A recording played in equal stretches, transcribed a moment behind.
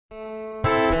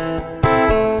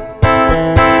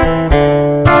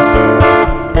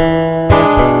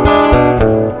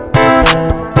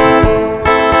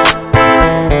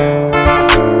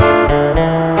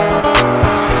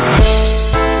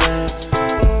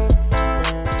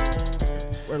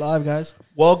live, guys.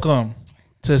 Welcome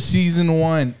to season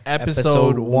 1,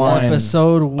 episode 1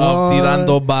 Episode 1 of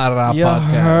Tirando Barra you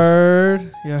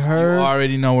podcast. You heard. You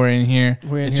already know we're in here.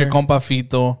 It's your compa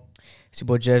Fito. It's your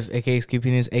boy Jeff, aka Ski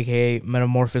Penis, aka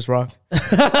Metamorphosis Rock.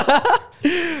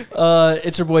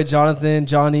 It's your boy Jonathan,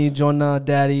 Johnny, Jonah,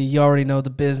 Daddy. You already know the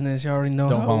business. You already know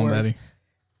Don't how call it him works. Daddy.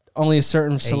 Only a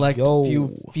certain select yo.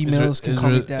 few females can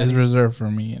call me Daddy. It's reserved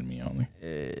for me and me only.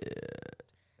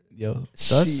 Yo,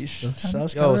 Sus?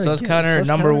 Sus Yo, Sus Counter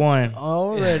number 1.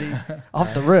 Already.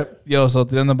 Off the rip. Yo, so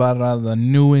Tirando Barra, the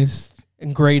newest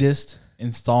And greatest.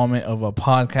 installment of a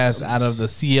podcast out of the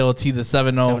CLT, the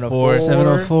 704.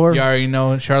 704. You already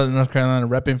know Charlotte, North Carolina,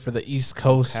 repping for the East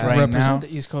Coast right Represent now.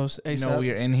 the East Coast You ASAP. know,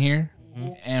 we are in here,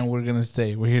 and we're going to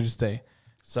stay. We're here to stay.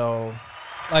 So,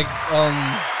 like,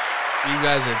 you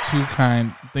guys are too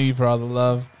kind. Thank you for all the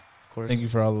love. Of course. Thank you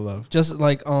for all the love. just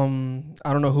like, I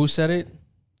don't know who said it,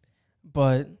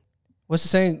 but what's the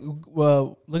saying?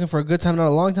 Looking for a good time, not a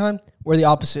long time. We're the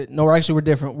opposite. No, we're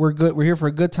different. We're good. We're here for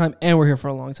a good time, and we're here for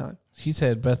a long time. He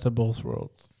said best of both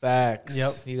worlds. Facts.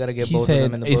 Yep. You got to get He both of said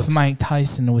them in the it's books. Mike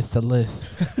Tyson with the list.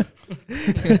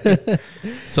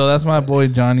 So that's my boy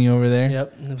Johnny over there.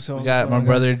 Yep. So We got my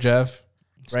brother Jeff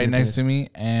right Ski next Penis. to me,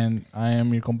 and I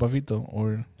am your compa Fito,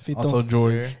 or Fito. also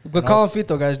George. Sir. But call him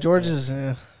Fito, guys. George is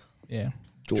Yeah,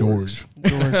 George.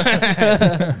 George.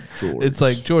 It's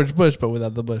like George Bush, but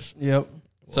without the Bush. Yep.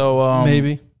 So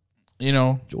Maybe. you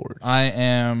know, George. I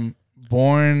am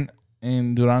born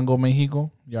in Durango,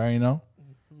 Mexico. You already know.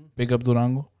 Big up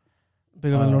Durango.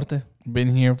 Big up el norte.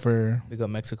 Been here for Big up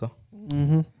Mexico.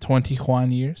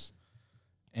 21 years,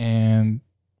 and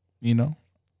you know,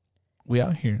 we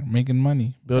out here making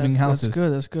money, building houses, That's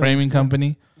good. That's good. framing That's good.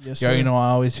 company. Yes, You already sir. know I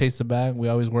always chase the bag. We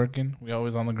always working. We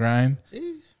always on the grind.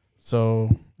 So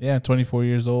yeah, 24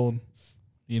 years old.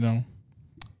 You know,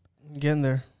 Getting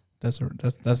there. that's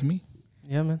me.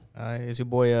 Yeah, man. It's your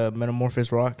boy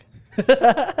Metamorphosis Rock,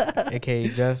 aka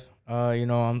Jeff. You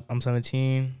know, I'm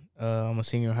 17. I'm a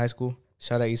senior in high school.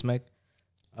 Shout out East Meg.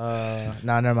 Nah,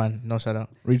 never mind. No shout out.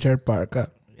 Richard Parker.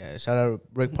 Yeah, shout out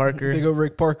Rick Parker. Big up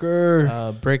Rick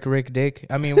Parker. Brick Rick Dick.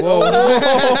 I mean, whoa.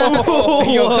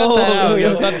 Yo, cut that out.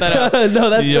 Yo, cut that out. No,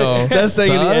 that's Yo, that's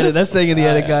staying in the sus? edit. That's staying in the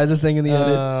edit, guys. That's staying in the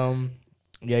edit.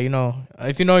 Yeah, you know,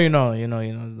 if you know, you know, you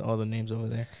know all the names over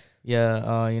there.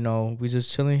 Yeah, you know, we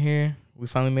just chilling here. We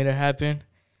finally made it happen.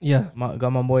 Yeah. Got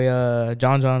my boy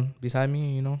John beside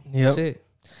me. You know, Yep. that's it.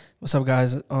 What's up,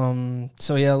 guys?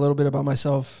 So yeah, a little bit about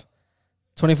myself.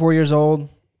 24 years old.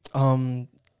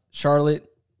 Charlotte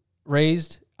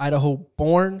raised, Idaho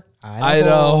born.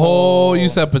 Idaho. You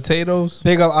said potatoes.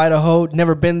 Big up Idaho.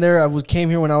 Never been there. Came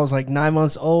here when I was like 9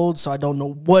 months old, so I don't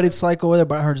know what it's like over there,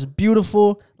 but I heard it's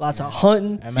beautiful. Lots of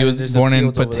hunting. I He imagine was there's some born in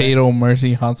fields over there. Potato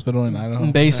Mercy Hospital in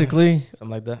Idaho. Basically, Something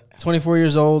like that. 24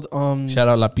 years old. Shout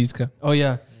out La Pizca. Oh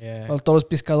yeah. Yeah. Para todos los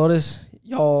pescadores,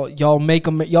 y'all make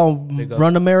them, y'all Big up.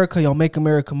 run America, y'all make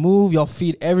America move, y'all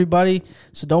feed everybody.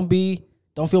 So don't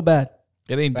feel bad.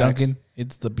 It ain't Facts. Duncan.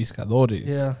 It's the Pescadores.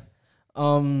 Yeah.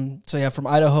 So yeah, from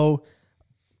Idaho,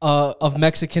 of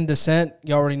Mexican descent.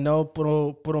 You already know,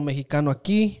 puro mexicano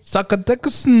aquí.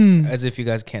 Zacatecas. As if you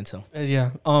guys can't tell.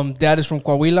 Yeah. Dad is from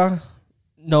Coahuila.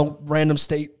 No random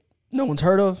state no one's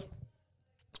heard of,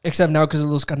 except now because of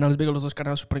Los Canales, big Los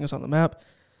Canales, putting us on the map.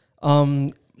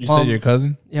 You said your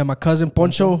cousin? Yeah, my cousin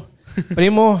Poncho,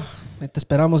 primo. Te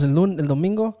esperamos el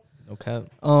domingo. No cap.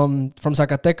 From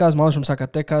Zacatecas, mom's from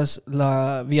Zacatecas.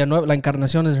 La Villanueva, La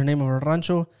Encarnación is her name of her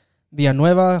rancho.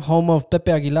 Villanueva, home of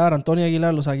Pepe Aguilar, Antonio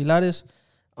Aguilar, Los Aguilares.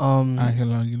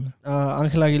 Angela Aguilar. Angela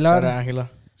Shout out Aguilar. Angela.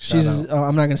 She's.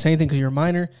 I'm not gonna say anything because you're a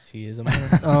minor. She is a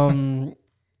man.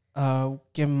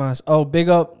 ¿Quién más? Oh, big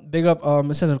up. I'm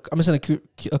gonna send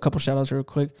a couple shout outs real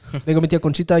quick. Big up, mi tía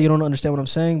Conchita. You don't understand what I'm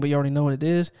saying, but you already know what it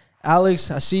is. Alex,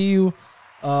 I see you.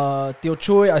 Tio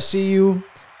Chuy, I see you.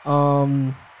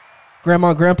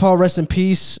 Grandma, Grandpa, rest in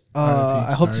peace.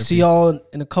 I hope to see y'all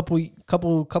in a couple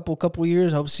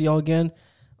years. I hope to see y'all again.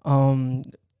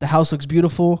 The house looks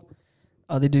beautiful.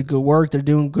 They did good work. They're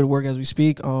doing good work as we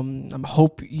speak. I'm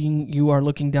hoping you are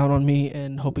looking down on me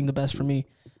and hoping the best for me.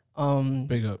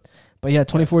 Big up. But yeah,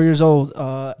 24 years old.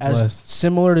 As Blessed.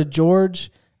 similar to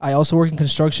George, I also work in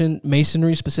construction,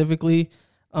 masonry specifically.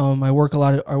 I work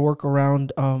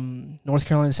around North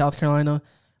Carolina, South Carolina.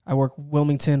 I work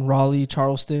Wilmington, Raleigh,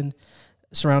 Charleston,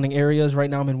 surrounding areas. Right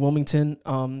now I'm in Wilmington.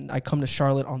 I come to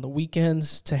Charlotte on the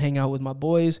weekends to hang out with my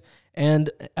boys. And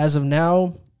as of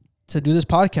now, to do this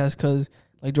podcast, because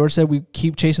like George said, we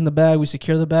keep chasing the bag. We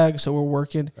secure the bag, so we're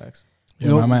working. Facts. Yeah,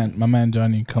 You know- my man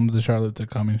Johnny comes to Charlotte to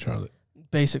come in Charlotte.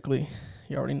 Basically,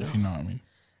 you already know. If you know what I mean.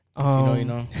 If you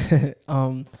know,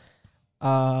 you know.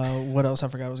 What else? I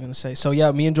forgot what I was gonna say. So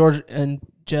yeah, me and George and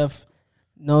Jeff,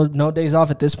 no days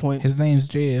off at this point. His name's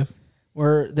JF.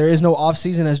 Where there is no off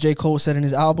season, as J. Cole said in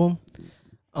his album.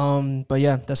 But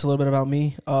yeah, that's a little bit about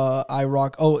me. I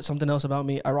rock. Oh, something else about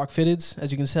me. I rock fitteds,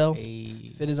 as you can tell.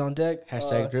 Hey. Fitteds on deck.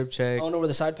 Hashtag drip I check. don't know where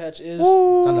the side patch is, It's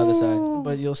on the other side.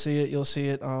 but you'll see it. You'll see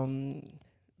it.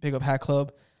 Big up Hat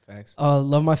Club. Facts.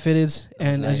 Love my fitteds,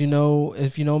 and nice. as you know,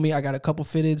 if you know me, I got a couple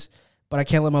fitteds, but I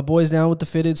can't let my boys down with the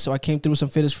fitteds, so I came through with some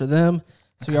fitteds for them.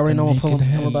 So you already know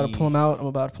I'm about to pull them out. I'm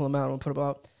about to pull them out. I'm gonna put them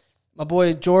out. My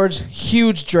boy George,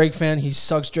 huge Drake fan. He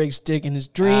sucks Drake's dick in his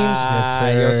dreams. Yes,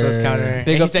 sir. Yo, so it's counter.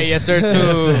 Big He up said to- yes, sir,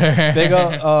 too. Big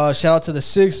up, shout out to the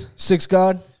six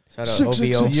God, Shout out Six,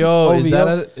 six, OVO. six. Yo,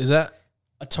 OVO. is that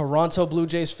a Toronto Blue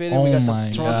Jays fitted. Oh we got my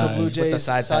the Toronto gosh. Blue With the Jays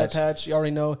side side patch. patch. You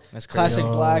already know. That's crazy. Classic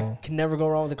Yo. black. Can never go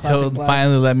wrong with the he'll classic black.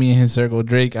 finally let me in his circle?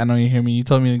 Drake, I know you hear me. You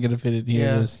told me to get it fitted. Here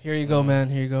Yeah, it is. here you go, man.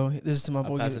 Here you go. This is to my I'll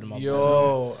boy. pass it to my boy.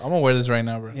 Yo, I'm gonna wear this right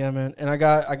now, bro. Yeah, man. And I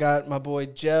got my boy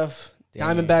Jeff.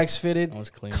 Damn. Diamondbacks fitted. That was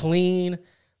clean. Clean.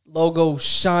 Logo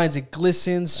shines. It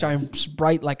glistens. Shines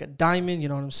bright like a diamond. You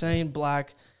know what I'm saying?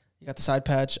 Black. You got the side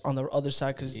patch on the other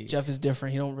side because Jeez. Jeff is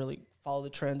different. He don't really follow the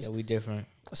trends. Yeah, we different.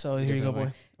 So here you go, boy.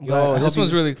 I'm Yo, glad- I this hope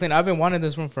one's you- really clean. I've been wanting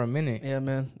this one for a minute. Yeah,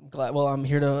 man. I'm glad. Well, I'm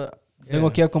here to. Yeah. Vengo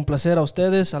aquí a complacer a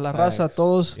ustedes, a la raza, a Facts.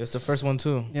 todos. It's the first one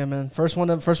too. Yeah, man. First one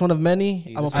of many.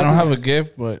 Jesus. I'm I don't have a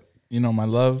gift, but you know my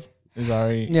love is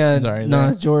already. Yeah, is already nah.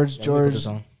 there. George Yeah, we'll put this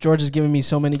on. is giving me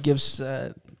so many gifts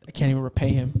that I can't even repay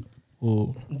him.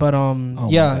 Ooh. But Oh my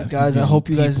yeah, God. guys, He's I hope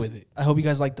you getting guys, deep with it. I hope you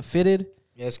guys like the fitted.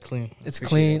 Yeah, it's clean. It's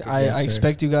Appreciate clean. it. Yes, I sir.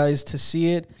 expect you guys to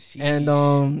see it.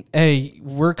 And hey,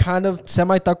 we're kind of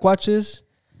semi taquaches,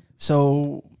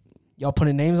 so y'all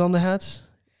putting names on the hats.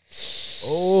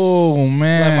 Oh Like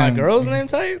man, my girl's name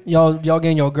type? Y'all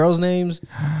getting your girls' names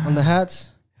on the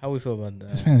hats. How we feel about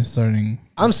This that? man is starting.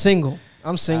 I'm single.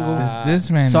 I'm single,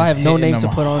 This man. so I is have no hitting name to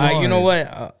them put on it. You know hard.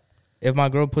 what? If my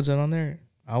girl puts it on there,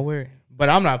 I'll wear it. But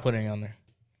I'm not putting it on there.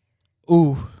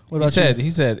 Ooh, what about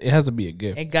He said it has to be a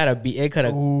gift. It gotta be. It could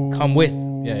have you? come with.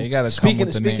 Yeah, you gotta come Speaking with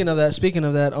the speaking name.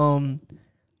 of that,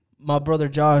 my brother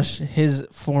Josh, his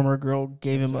former girl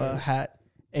gave him a hat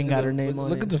and got her name on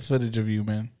Look it. at the footage of you,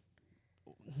 man.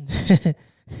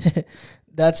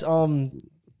 That's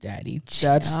Daddy.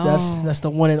 that's the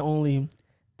one and only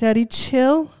Daddy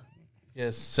Chill.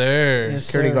 Yes, sir. Yes,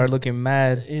 Security sir. guard looking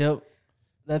mad. Yep.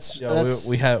 That's Yo, that's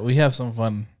we have some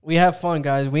fun. we have fun,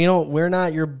 guys. We're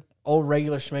not your old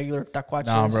regular schmegular taquaches.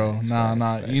 Nah, bro. Nah.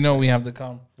 facts, You know we have to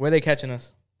come. Where they catching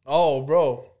us? Oh,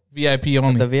 bro. VIP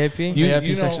only. The VIP? You- VIP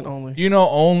know- section only. You know,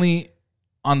 only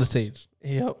on the stage.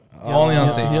 Yep. Only on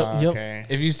Yep, stage. Yep. Okay.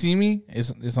 If you see me,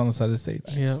 it's on the side of the stage.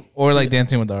 Yep. Or like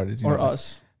dancing with the artists. You Or know,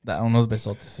 us. That unos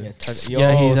besotes. Yeah,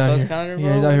 Yeah, he's out sus here. counter,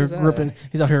 Yeah, he's out bro? here What is that? gripping.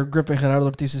 He's out here gripping Gerardo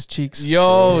Ortiz's cheeks.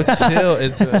 Yo, chill.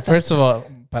 It's first of all,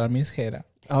 para mí es Jera.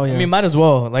 Oh yeah. I mean, might as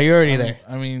well. Like, you're already there.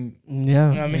 I mean, yeah.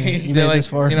 I mean, you they're made like, this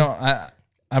far. you know, I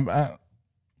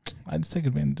just take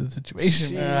advantage of the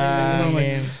situation. man. I You know,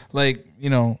 mean, like, you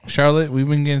know, Charlotte, we've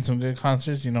been getting some good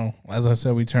concerts. You know, as I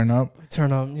said, we turn up.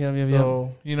 Turn up. Yeah.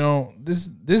 So, you know,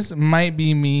 this might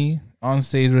be me on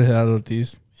stage with Gerardo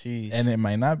Ortiz, jeez. and it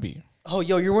might not be. Oh,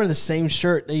 yo, you're wearing the same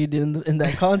shirt that you did in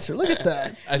that concert. Look at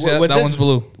that. Actually, Was that this- one's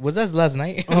blue. Was that last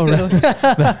night? Oh, really?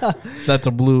 That's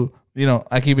a blue. You know,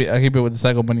 I keep it with the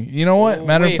Psycho Bunny. You know what?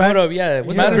 Matter Wait, of fact, hold up. Yeah.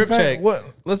 What's matter that of drip fact, check?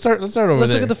 what? Let's start over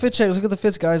Let's there. look at the fit check. Let's look at the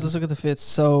fits, guys. Let's look at the fits.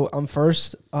 So I'm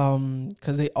first,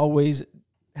 because they always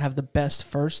have the best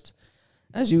first.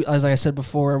 As I said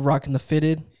before, rocking the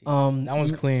fitted. That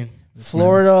one's clean.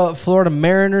 Florida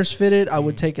Mariners fitted. I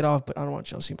would take it off, but I don't want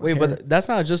y'all to see my Wait, hair. but that's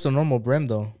not just a normal brim,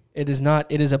 though. It is not.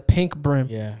 It is a pink brim.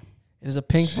 Yeah. It is a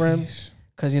pink brim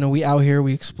because we out here,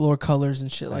 we explore colors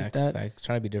and shit like that. Facts.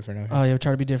 Trying to be different. Oh yeah, we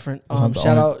try to be different. That's not the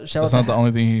Shout only- out shout That's out not to the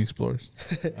only thing he explores.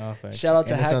 Shout out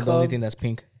to That's Hat not the only Club. thing that's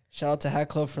pink. Shout out to Hat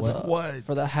Club for What?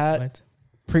 for the hat. What?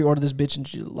 Pre-ordered this bitch in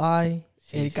July.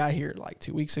 It Sheesh. got here like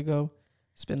 2 weeks ago.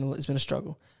 It's been a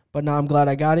struggle, but now I'm glad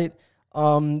I got it.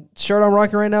 Shirt I'm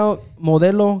rocking right now,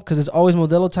 Modelo, because it's always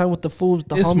Modelo time with the fools,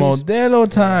 the It's homies. Modelo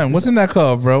time. What's in that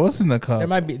cup, bro? What's in the cup? There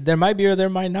might be, or there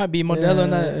might not be Modelo in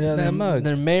that there, mug.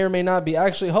 There may or may not be.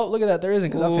 Actually, look at that. There isn't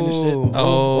because I finished it. Ooh.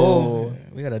 Oh.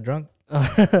 We got a drunk. No,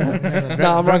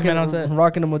 I'm drunk man on set.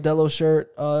 rocking a Modelo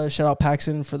shirt. Shout out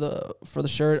Paxton for the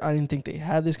shirt. I didn't think they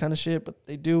had this kind of shit, but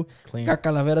they do. Clean. Got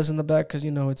calaveras in the back because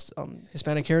it's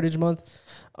Hispanic Heritage Month.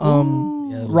 Yeah,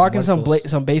 those Rocking some muertos.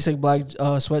 some basic black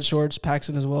sweat shorts.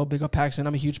 Paxton as well. Big up Paxton.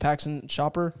 I'm a huge Paxton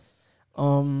shopper.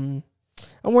 I'm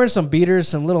wearing some beaters,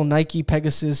 some little Nike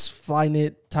Pegasus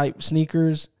Flyknit type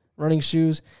sneakers, running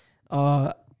shoes.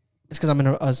 It's because I'm in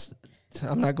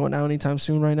I'm not going out anytime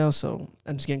soon right now, so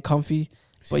I'm just getting comfy.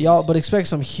 But expect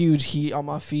some huge heat on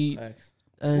my feet, Facts.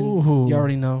 and Ooh. you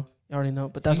already know.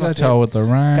 But that's You my got y'all fit. with the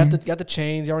rhyme. Got the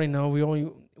chains. You already know.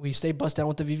 We stay bust down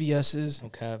with the VVS's. No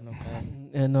cap.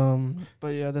 And but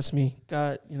yeah, that's me.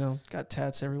 Got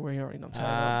tats everywhere. You already know.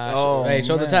 Hey,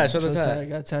 show the man. tat. Show the tat. I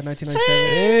got tat 1997.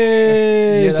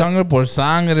 Hey, Yeah, that's- sangre por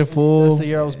sangre, fool. That's the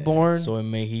year I was born. Soy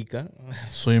Mexica.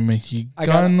 Soy mexicano. I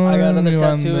got other mi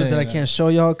tattoos that I bandera. girls show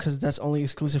y'all because that's only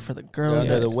exclusive for the girls.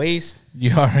 Under the waist.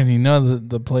 You already know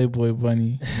the Playboy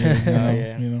bunny. Is, you know,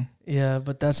 Yeah. You know. Yeah,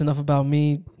 but that's enough about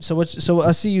me. So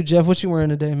I see you, Jeff. What you wearing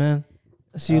today, man?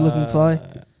 I see you looking fly.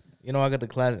 You know, I got the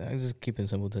class. I'm just keeping it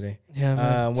simple today. Yeah,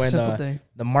 man. when Simple day.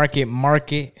 The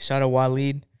market. Shout out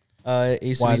Waleed. It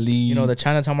used to be, you know, the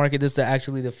Chinatown market. This is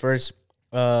actually the first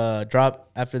drop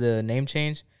after the name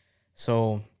change.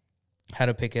 So had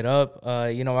to pick it up.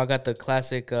 You know, I got the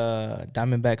classic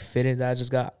Diamondback fitted that I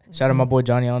just got. Shout out my boy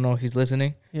Johnny. I don't know if he's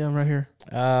listening. Yeah, I'm right here.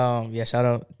 Yeah, shout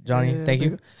out Johnny. Yeah, Thank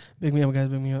big, you. Big me up, guys.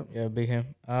 Big me up. Yeah, big him.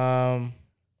 I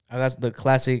got the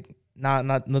classic, not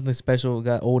nothing special.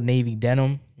 Got Old Navy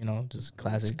denim, you know, just It's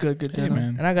classic. good Hey, denim.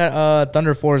 man. And I got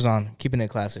Thunder 4s on, keeping it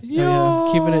classic. Oh,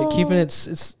 yeah. Keeping it.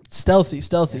 It's stealthy. Yeah,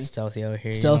 stealthy out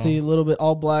here. Stealthy. You A little bit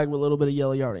all black with a little bit of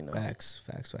yellow. You already know. know. Facts.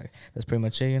 That's pretty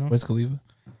much it, you know. Wiz Khalifa.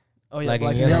 Oh yeah, Black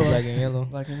black and and yellow. yellow. Black and yellow.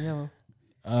 Black and yellow.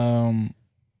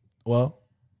 Well,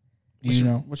 What you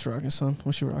know, what you rocking, son?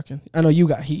 What you rocking? I know you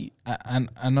got heat.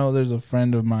 I know there's a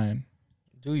friend of mine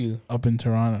Do you? up in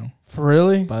Toronto For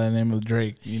really? by the name of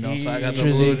Drake. You know, so I got the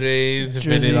Drizzy. Blue Jays Drizzy.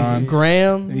 fitted on.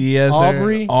 Graham. Yes,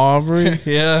 sir. Aubrey.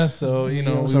 Yeah, so you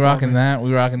know, Yeah, what's we up, rocking Aubrey? that.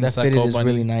 We rocking the That fitted Psycho is Bunny.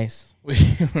 really nice. We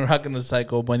rocking the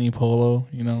Psycho Bunny polo.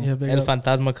 You know, Yeah, big El up.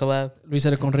 Fantasma collab. Luis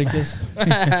Eric Enriquez.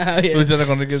 Luis Eric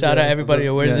Enriquez, Shout out yeah, everybody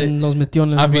who wears yeah. it. Nos metió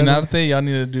en el juego. Afinarte, y'all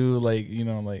need to do like, you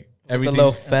know, like The everything.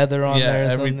 little feather on yeah, there. Or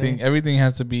everything. something. Everything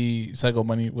has to be Psycho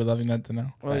Bunny with Afinarte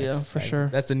now. Oh yeah, for Facts. sure.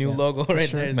 That's the new Yeah. logo right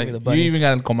sure. there. It's Like, with the you bunny. even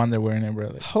got a commander wearing it, bro.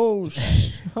 Like,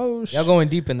 Hosh. Y'all going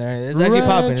deep in there. It's actually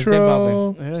popping. It's been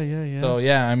popping. Yeah. So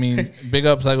yeah, I mean, big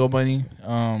up Psycho Bunny.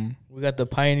 We got the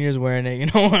pioneers wearing it. You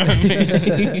know what I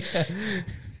mean?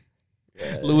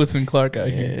 Lewis and Clark out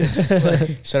here.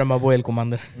 Shout out my boy El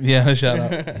Commander. Yeah, shout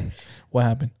out. What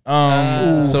happened?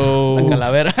 La So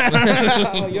calavera.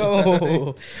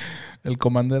 Yo. El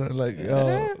commander, like,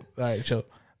 all right, chill.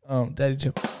 Daddy,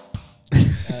 chill.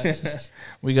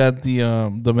 We got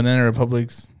the Banana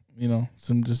Republics. You know,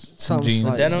 some Some jeans.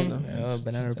 slight- Denim. you know.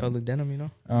 Banana Republic denim, you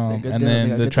know. They're good And denim. They then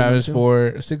got the good Travis denim, too.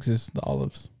 4 6s, the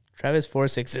olives. Travis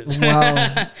 4-6s.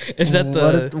 Wow. Is that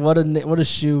the what a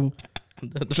shoe?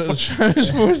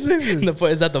 Travis 4 6s.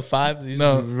 Is that the 5? You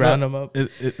No, just round them up. It,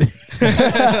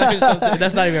 Or something.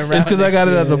 That's not even round. it's because I got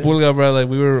it at the Pulga, bro. Like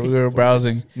we were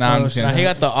browsing. Nah, I'm Oh, just shit. Nah, kidding. he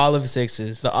got the olive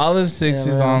 6s. The olive 6 Yeah,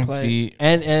 is man, on play. feet.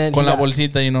 And Con he la got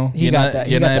bolsita, you know. he got that-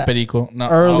 he Llena got de that perico. No,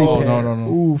 early oh, pair. no.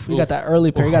 Oof, he got that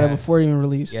early pair. He got it before it even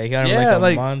released. Yeah, he got him Yeah, like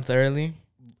like- a month early.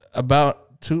 About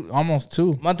almost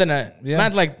 2. Month and a Yeah.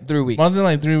 month, like 3 weeks. Month in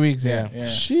like 3 weeks. Yeah. Yeah. Yeah.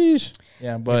 Sheesh. But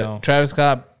You know, Travis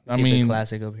Scott, I Keep it mean,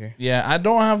 classic up here. yeah, I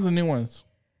don't have the new ones.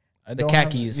 I The don't have-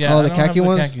 khakis. yeah, Oh, I the don't have khaki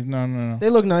ones? Khakis. No. They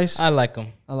look nice. I like them.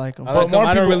 I like them. I, But like more 'em.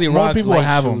 I don't people- really more rock people light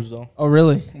have 'em. shoes, though. Oh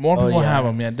really? More Oh, people yeah. have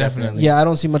them. Yeah, definitely. Yeah, I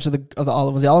don't see much of the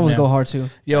olive ones. The olive ones Yeah. go hard too.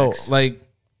 Yo, Facts. like,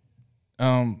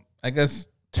 I guess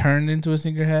turned into a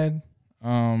sneakerhead.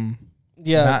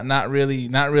 Yeah, Not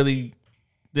really.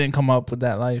 Didn't come up with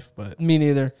that life, but me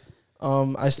neither.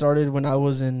 I started when I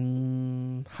was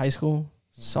in high school,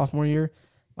 sophomore year.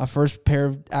 My first pair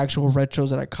of actual retros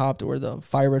that I copped were the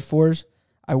Fire Red 4s.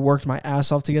 I worked my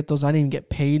ass off to get those. I didn't even get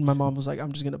paid. My mom was like,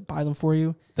 "I'm just gonna buy them for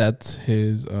you." that's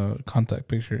his contact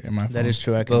picture in my phone. That is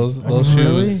true. I can, Those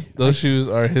Really? shoes. Those shoes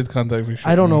are his contact picture.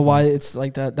 I don't in my know phone. why it's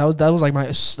like that. That was like my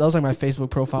Facebook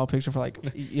profile picture for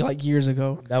like years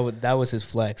ago. that was his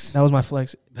flex. That was my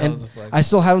flex. That And was a flex. I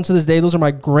still have them to this day. Those are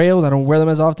my grails. I don't wear them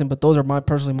as often, but those are my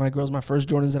grails. My first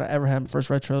Jordans that I ever had, my first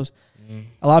retros.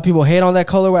 A lot of people hate on that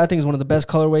colorway. I think it's one of the best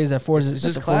colorways. That fours It's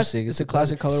just classic. It's a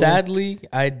classic colorway. Sadly,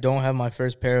 I don't have my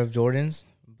first pair of Jordans,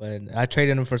 but I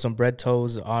traded them for some bread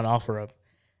toes on OfferUp.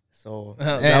 So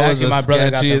that was actually, my brother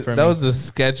got them for that me. was the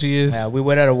sketchiest. Yeah, we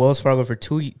went at a Wells Fargo for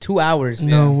 2 hours.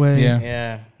 No way.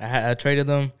 Yeah. Yeah, I traded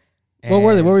them. What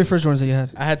were they? and What were your first Jordans that you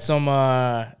had? I had some,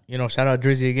 shout out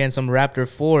Drizzy again, some Raptor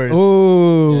 4s.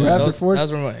 Ooh, Yeah, Raptor those, 4s.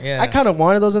 Those were, yeah. I kind of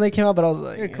wanted those when they came out, but I was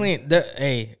like, They're clean.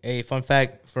 Hey, fun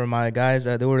fact for my guys,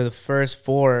 they were the first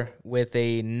 4 with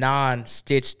a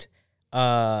non-stitched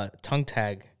tongue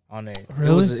tag on it.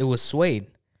 Really? It was suede.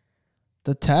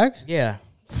 The tag? Yeah,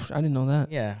 I didn't know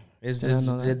that. yeah. It's Didn't just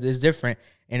know that. it's different,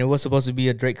 and it was supposed to be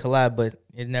a Drake collab, but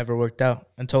it never worked out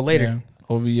until later. Yeah.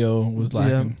 OVO was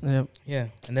lacking. Yeah.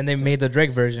 And then they made the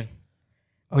Drake version.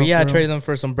 Oh, But yeah, I for traded them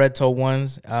for some bread toe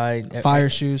ones. fire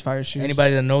shoes.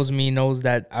 Anybody that knows me knows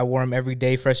that I wore them every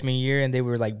day freshman year, and they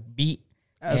were like beat,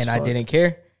 and I didn't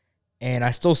care, and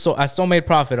I still made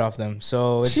profit off them.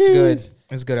 So it's good.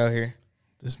 It's good out here.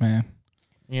 This man.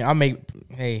 Yeah, I'll make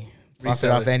profit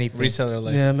off anything. Reseller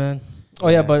like. Yeah, man. Oh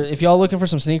yeah, but if y'all looking for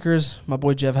some sneakers, my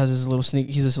boy Jeff has his little sneak.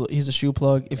 He's a shoe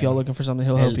plug. If y'all looking for something,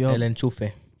 he'll help you out. El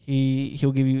enchufe.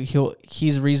 He'll give you.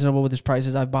 He's reasonable with his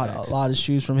prices. I bought a lot of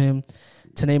shoes from him.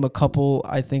 To name a couple,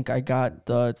 I think I got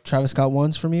the Travis Scott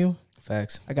ones from you.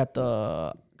 Facts. I got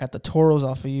the Toros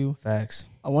off of you. Facts.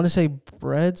 I want to say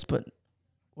breads, but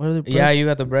what are the breads? Yeah, you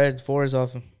got the bread 4s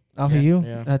off him. Off of you?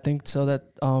 Yeah. I think so.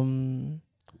 That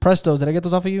Prestos, did I get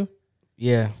those off of you?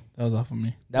 Yeah. That was off of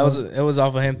me. It was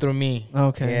off of him through me.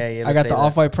 Okay. Yeah. I got the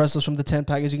Off-White Prestos from the 10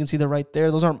 package. You can see they're right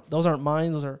there. Those aren't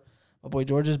mine. Those are my boy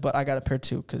George's, but I got a pair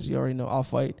too because you already know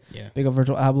Off-White. Yeah. Big up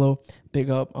Virgil Abloh.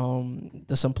 Big up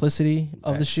the simplicity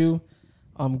of the shoe.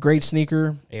 Great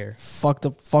sneaker. Air. Fuck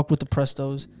with the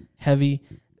Prestos. Heavy.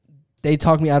 They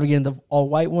talked me out of getting the all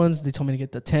white ones. They told me to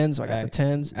get the 10s, so I got the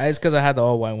 10s. It's because I had the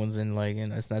all white ones, and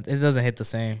it's not. It doesn't hit the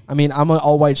same. I mean, I'm an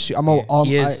all white shoe. I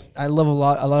love a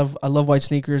lot. I love white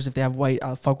sneakers. If they have white,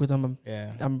 I'll fuck with them.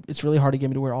 It's really hard to get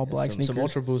me to wear all black sneakers. Some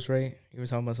Ultra Boost, right? You were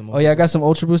talking about some. I got some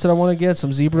Ultra Boost that I want to get.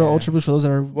 Some Zebra Ultra Boost for those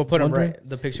that are. We'll put them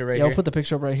the picture right here. Yeah, I'll put the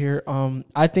picture up right here.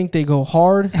 I think they go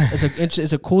hard.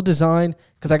 It's a cool design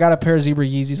because I got a pair of Zebra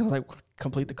Yeezys. I was like,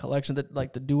 complete the collection, the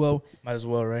duo. Might as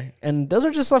well, right? And those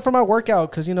are just like for my workout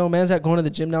because man's going to the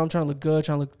gym now. I'm trying to look good,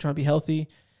 trying to be healthy.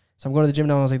 So I'm going to the gym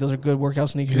now. And I was like, those are good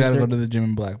workout sneakers. You gotta go to the gym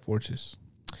in Black Forces.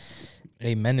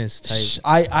 A menace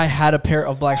type. I had a pair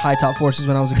of black high top forces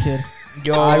when I was a kid.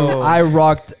 Yo, I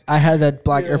rocked. I had that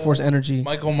black Air Force energy.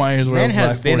 Michael Myers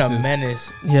has been Forces. a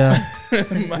menace. Yeah,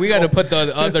 we got to put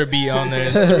the other beat on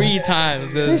there 3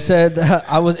 times. They said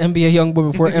I was NBA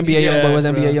Youngboy before NBA Youngboy was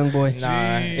NBA Youngboy.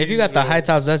 Nah, if you got the high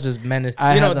tops, that's just menace.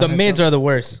 The mids are the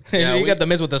worst. You got the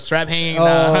mids with the strap hanging.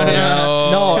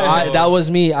 No, that was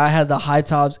me. I had the high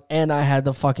tops and I had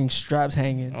the fucking straps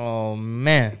hanging. Oh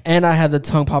man, and I had the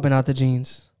tongue popping out the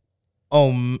jeans.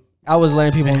 I was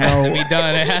letting people know. It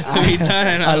has to be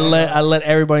done. I let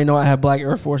everybody know I had black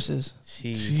Air Forces.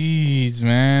 Jeez,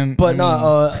 man. But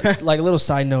like a little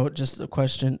side note, just a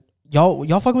question.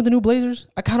 Y'all fucking with the new Blazers?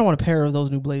 I kind of want a pair of those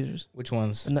new Blazers. Which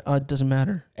ones? It doesn't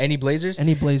matter. Any Blazers?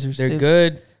 Any Blazers. They're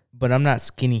good, but I'm not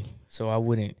skinny, so I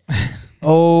wouldn't.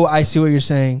 Oh, I see what you're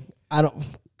saying.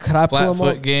 Could I pull them up?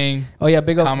 Flat foot gang. Oh yeah,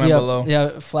 big up. Comment below.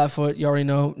 Yeah, flat foot. You already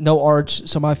know. No arch,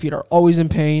 so my feet are always in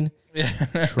pain.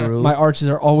 True. My arches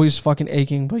are always fucking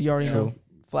aching, but you already know.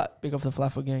 Big up the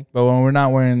flat foot gang. But when we're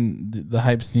not wearing the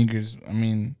hype sneakers, I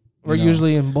mean, we're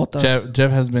usually in botas.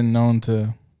 Jeff has been known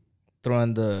to throw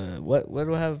on the what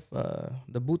do I have?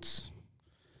 The boots.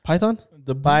 Python.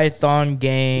 The Python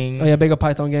gang. Oh yeah, big up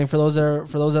Python gang. For those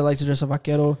that like to dress a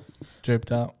vaquero,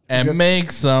 dripped out and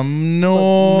make some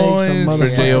noise for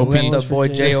JOP. With the boy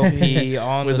JOP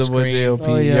on with the boy screen. JOP.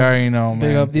 You already know, man.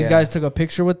 Big up. These guys took a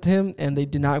picture with him and they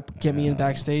did not get me in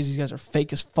backstage. These guys are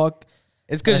fake as fuck.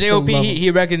 It's because JOP he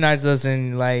recognized us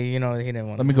and he didn't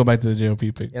want. Let me go back to the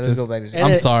JOP pic. Yeah, let's go back to JOP.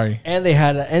 I'm sorry. And they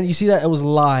had and you see that it was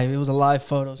live. It was a live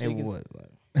photo. So it was live.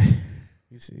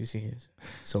 You see his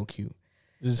so cute.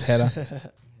 This is Hera.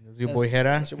 This is your boy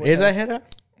Hera. Is that Hera?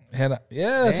 Hera.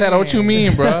 Yeah, that's Hera. What you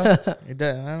mean, bro? I don't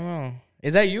know.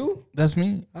 Is that you? That's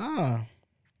me.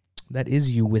 That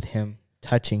is you with him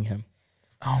touching him.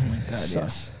 Oh my god.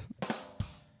 Sus. Yeah.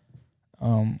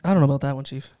 I don't know about that one,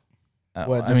 Chief.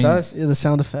 What the sus? Yeah, the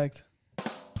sound effect.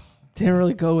 Didn't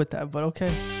really go with that, but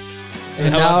okay.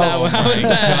 And how was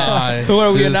that? Who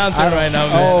are we announcing right now?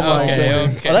 Oh my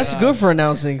goodness. Okay. Well, that's good for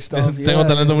announcing stuff.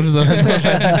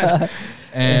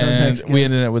 And we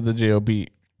ended up with the JOP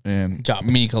and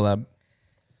me collab.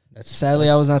 Sadly,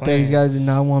 I was not there. These guys did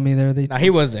not want me there. He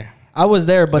was there. I was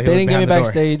there, but they didn't get me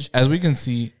backstage. As we can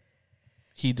see,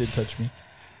 he did touch me.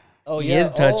 Oh, he is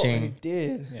touching. He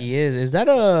did. Yeah. He is. Is that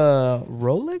a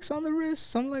Rolex on the wrist?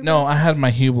 Something like that? No, I had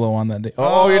my Hublot on that day.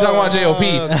 Oh, you're talking about JOP.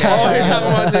 Okay. Oh, you're talking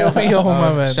about JOP. Oh,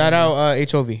 my bad. Shout out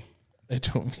HOV.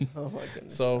 HOV. Oh, my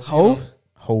goodness. So,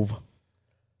 Hove.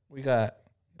 We got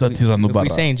If we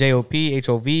saying JOP,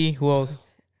 HOV, who else?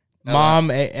 Mom,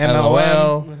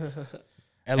 MLOL.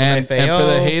 And for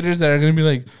the haters that are going to be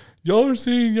like, y'all are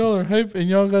saying y'all are hype and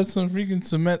y'all got some freaking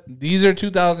cement. These are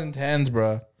 2010s,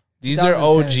 bro. These are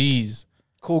OGs.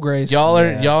 Cool grades. Y'all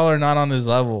are not on this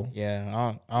level.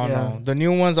 Yeah, I don't know. The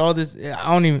new ones, all this,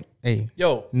 I don't even. Hey,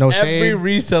 yo, no every shade.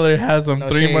 reseller has them 3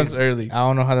 shade. months early. I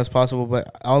don't know how that's possible,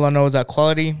 but all I know is that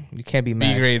quality, you can't be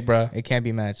matched. B grade, bro. It can't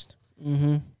be matched.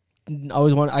 Mm-hmm.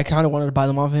 I kind of wanted to buy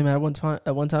them off him at one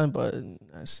time, but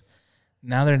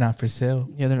now they're not for sale.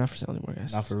 Yeah, they're not for sale anymore,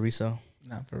 guys. Not for resale.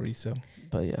 Not for resale.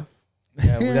 But yeah.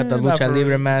 Yeah, we got the Lucha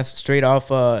Libre mask straight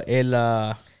off Rey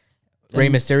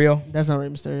Mysterio. That's not Rey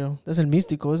Mysterio. That's El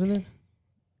Místico, isn't it?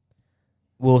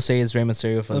 We'll say it's Rey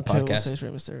Mysterio for the podcast. We'll say it's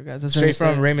Rey Mysterio, guys. That's straight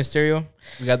from Rey Mysterio.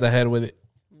 We got the head with it.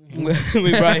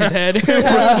 We brought his head.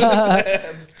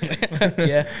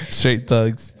 Yeah. Straight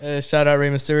thugs. Shout out Rey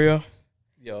Mysterio.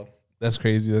 Yo, that's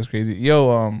crazy. That's crazy.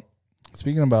 Yo,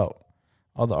 speaking about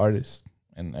all the artists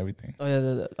and everything.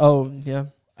 Oh yeah.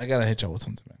 I gotta hit y'all with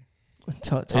something, man.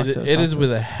 It is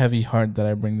with a heavy heart that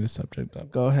I bring this subject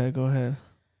up. Go ahead.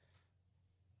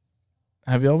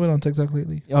 Have y'all been on TikTok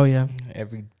lately? Oh yeah.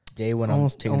 Every day when I'm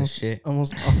taking a shit.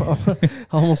 Almost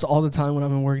all the time when I've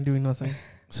been working doing nothing.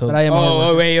 So, but I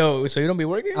am. Wait, yo. So you don't be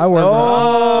working? I work.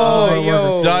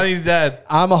 Yo. Johnny's dead.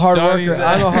 I'm a hard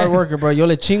worker, bro. Yo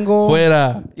le chingo.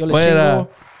 Fuera. Yo le chingo.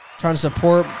 Trying to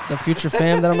support the future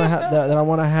fam that I'm gonna have, that I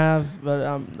want to have, but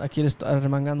aquí estoy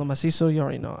remangando macizo. You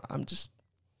already know.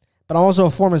 But I'm also a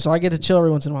foreman, so I get to chill every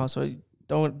once in a while. So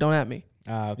don't at me.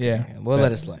 Okay. Yeah, we'll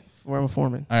let it slide. I'm a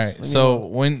foreman. All right. So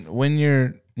when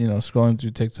you're scrolling through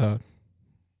TikTok,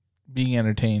 being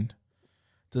entertained,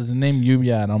 does the name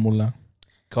Lluvia Arámbula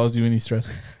cause you any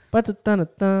stress? That's how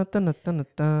the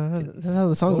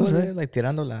song goes, right? Like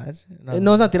Tirando la H?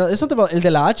 No, it's not Tirando. It's something about El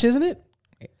de la H, isn't it?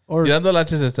 Or Tirando la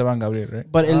H is Esteban Gabriel, right?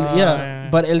 But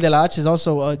but El de la H is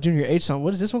also a Junior H song.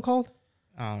 What is this one called?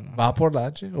 I don't know. Va por la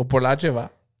H o por la H va.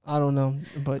 I don't know,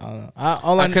 but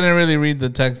I couldn't really read the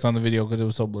text on the video because it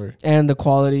was so blurry. And the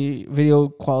video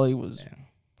quality was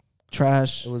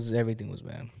trash. Everything was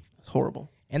bad. It's horrible.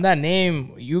 And that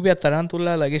name, Lluvia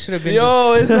Tarantula, like it should have been.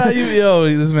 It's not you.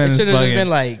 This man it is should have just bugging. been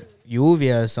like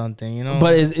Lluvia or something, you know.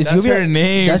 But it's that's Lluvia, her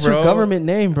name, that's bro. her government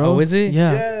name, bro. Oh, is it?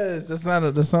 Yeah. Yes, that's not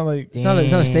like. It's not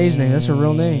a stage name. That's her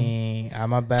real name.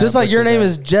 My bad. Just like your name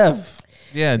is Jeff.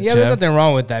 Yeah, Jeff. There's nothing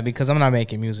wrong with that because I'm not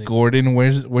making music. Gordon,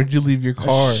 where'd you leave your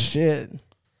car? Shit.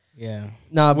 Yeah.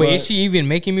 Nah, wait, is she even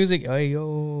making music? Oh,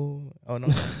 yo. Oh, no.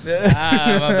 My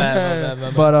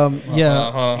bad. But,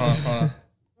 yeah. Hold on.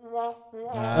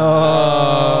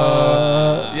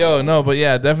 Yo, no, but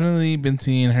yeah, definitely been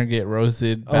seeing her get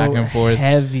roasted back and forth.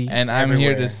 Heavy. And I'm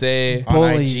here to say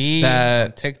on IG,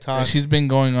 that TikTok. she's been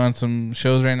going on some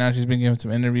shows right now. She's been giving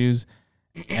some interviews.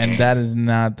 And that is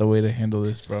not the way to handle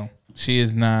this, bro. She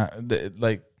is not,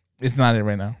 it's not it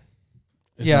right now.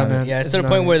 Yeah, man. Yeah, it's to the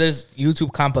point where there's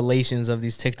YouTube compilations of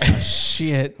these TikToks.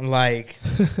 Shit. Like,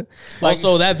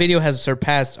 also that video has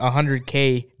surpassed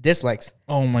 100K dislikes.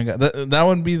 Oh my god, that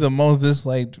would be the most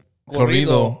disliked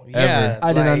corrido ever.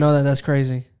 I did not know that. That's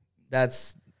crazy. That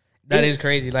is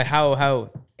crazy. Like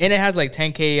how and it has like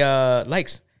 10K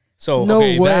likes. So no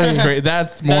way. That's great.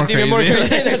 That's more crazy. Even more crazy.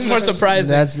 That's more surprising.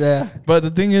 That's But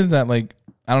the thing is that I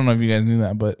don't know if you guys knew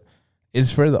that, but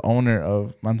it's for the owner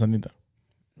of Manzanita.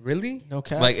 Really? No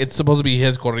cap. Like it's supposed to be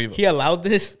his corrido. He allowed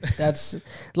this? That's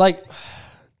like,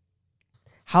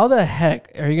 how the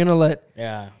heck are you gonna let?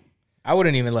 Yeah, I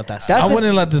wouldn't even let that. I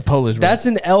wouldn't let this Polish. Bro. That's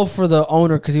an L for the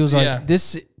owner because he was like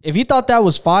this. If he thought that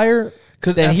was fire,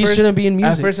 then he shouldn't be in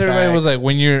music. At first, everybody was like,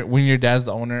 when your dad's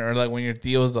the owner, or like when your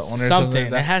Tio's the owner, something.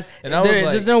 Like that.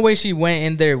 There's no way she went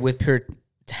in there with pure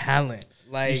talent.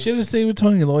 Like you should have stayed with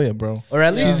Tony Loya, bro. Or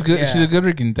at least she's good. Yeah. She's a good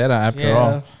requintera after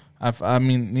all. I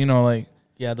mean,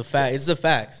 yeah, it's the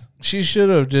facts. She should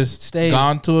have just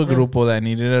gone to a grupo that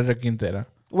needed a requintera.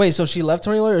 Wait, so she left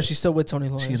Tony Loya, or is she still with Tony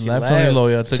Loya? She left Tony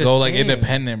Loya to go like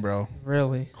independent, bro.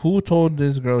 Really? Who told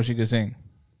this girl she could sing?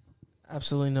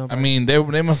 Absolutely nobody. I mean,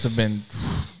 they must have been.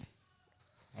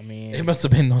 It must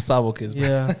have been no Sabo kids.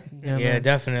 Yeah, yeah,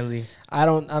 definitely. I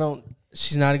don't.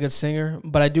 She's not a good singer,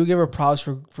 but I do give her props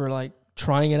for like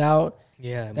trying it out.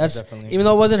 Yeah, that's definitely. Even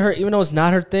though it wasn't her, even though it's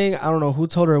not her thing. I don't know who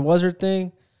told her it was her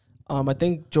thing. I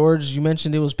think George, you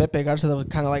mentioned it was Pepe Garza that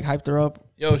kind of like hyped her up.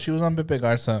 Yo, she was on Pepe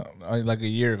Garza like a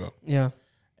year ago. Yeah,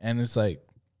 and it's like,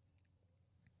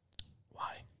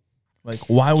 why? Like,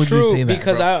 why would you say that?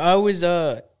 Because I always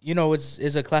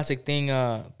it's a classic thing.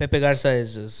 Pepe Garza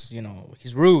is just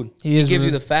he's rude. He gives rude.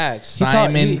 You the facts.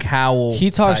 Simon Cowell. He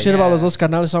talked shit about Los Dos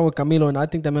Carnales song with Camilo, and I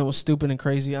think that man was stupid and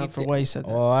crazy for why he said that.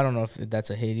 Well, I don't know if that's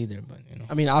a hate either, but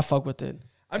I mean, I fuck with it.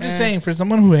 I'm just saying, for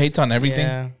someone who hates on everything.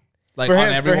 Yeah. Like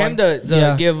for him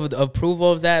to give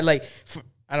approval of that,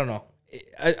 I don't know.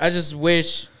 I just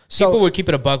wish people would keep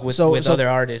it a buck with other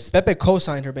artists. Pepe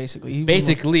co-signed her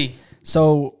basically.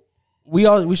 So we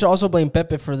should also blame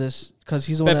Pepe for this because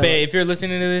he's the one. Pepe, if you're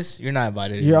listening to this, you're not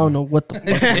invited. You don't know what the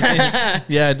fuck.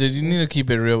 Yeah, dude, you need to keep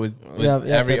it real with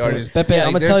every Pepe. artist. Pepe,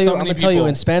 I'm gonna tell you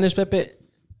in Spanish, Pepe.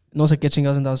 No sé qué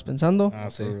chingados andabas pensando. No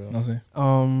sé.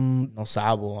 No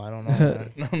sabo. I don't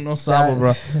know. No sabo,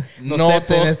 bro. No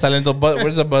tienes talento. But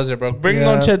where's the buzzer, bro? Bring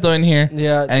Don Cheto in here.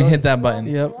 Yeah. And hit that button.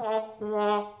 Yep.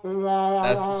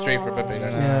 That's straight for Pepe.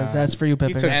 Yeah, that's for you,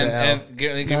 Pepe. And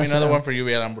give me another one for you,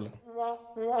 Villarambula.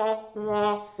 Come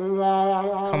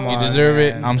on. You deserve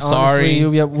it. I'm sorry.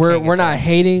 Honestly, we're not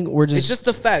hating. We're just. It's just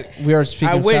a fact. We are speaking.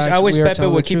 I wish We are Pepe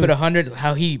telling would the keep truth. it 100.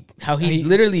 How he He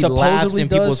literally laughs supposedly in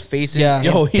does. people's faces. Yeah.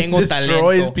 Yo, he Tengo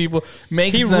destroys talento. people.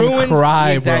 Makes He them ruins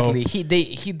cry, exactly. bro.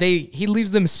 He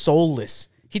leaves them soulless.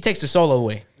 He takes their soul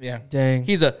away. Yeah. Dang.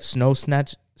 He's a soul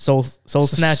snatcher. Soul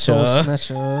snatcher.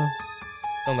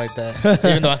 Something like that.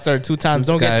 Even though I started 2 times,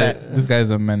 don't get that. This guy's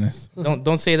a menace.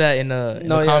 Don't say that in the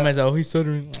comments. Oh, he's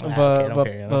stuttering. But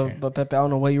Pepe, I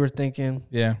don't know what you were thinking.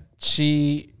 Yeah.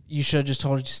 You should have just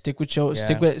told her to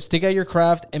stick at your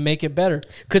craft and make it better.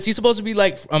 Because he's supposed to be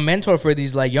like a mentor for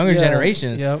these like younger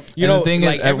generations. Yep. You And know, the thing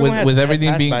like, is, everyone has with everything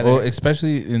passed being, by well, there.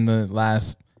 especially in the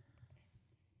last,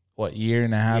 year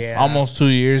and a half, Yeah. almost 2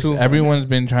 years, 2. everyone's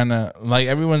been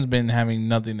everyone's been having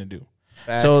nothing to do.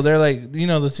 Facts. So they're like,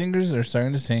 the singers are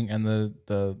starting to sing, and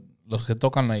the los que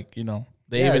tocan,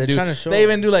 they're trying to show. they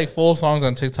even do like full songs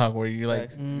on TikTok where you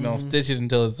Facts. stitch it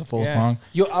until it's the full Yeah. song.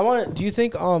 Do you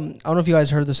think I don't know if you guys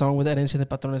heard the song with Herencia de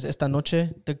Patrones, Esta Noche,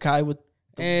 the guy with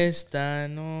Esta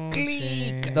noche.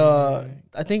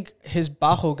 I think his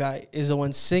bajo guy is the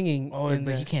one singing. Oh,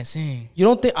 but he can't sing. You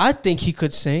don't think? I think he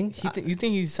could sing. You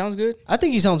think he sounds good? I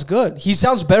think he sounds good. He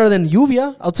sounds better than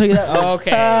Lluvia. I'll tell you that.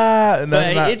 Okay. That's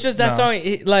But not- it's just that no.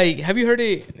 song. Like, have you heard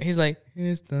it? He's like,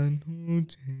 Esta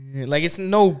noche. Like, it's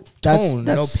no tone,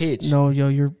 no pitch. No,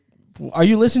 yo, are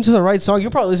you listening to the right song?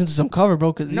 You're probably listening to some cover,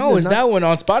 bro. No, it's that one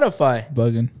on Spotify.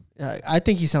 bugging. I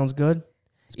think he sounds good.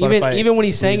 Spotify, Even when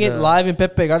he sang please, it live in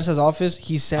Pepe Garza's office,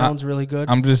 he sounds really good.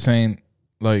 I'm just saying,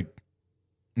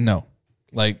 no,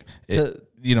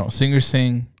 singers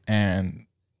sing, and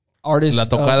Artists, la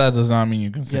tocada does not mean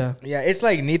you can sing. yeah, Yeah, it's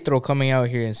like Nitro coming out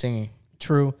here and singing.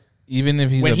 true. Even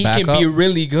if he's When a he backup, can be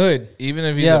really good. even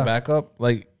if he's Yeah. a backup,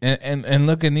 and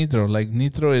look at Nitro.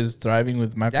 Nitro is thriving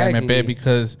with Marca Exactly. MP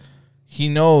because he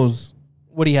knows.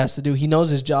 What he has to do. He knows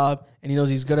his job, and he knows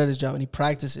he's good at his job, and he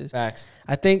practices. Facts.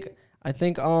 I think.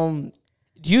 Do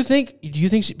you think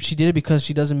she did it because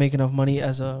she doesn't make enough money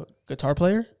as a guitar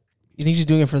player? You think she's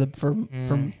doing it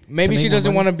Maybe she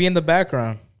doesn't want to be in the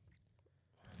background.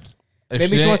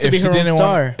 Maybe she wants to if be her own didn't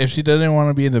star. Want, if she doesn't want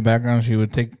to be in the background, she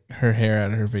would take her hair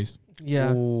out of her face.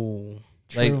 Yeah. Ooh.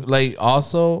 True.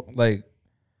 Also,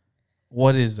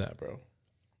 what is that, bro?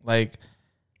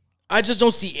 I just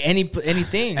don't see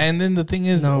anything. And then the thing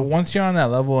is, No. once you're on that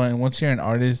level and once you're an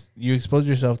artist, you expose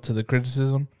yourself to the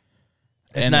criticism.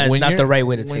 It's And not when the you're- right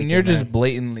way to take it. When you're just man.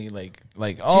 blatantly it just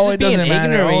being doesn't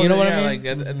matter. ignorant, you know what I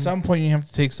yeah, mean? At some point, you have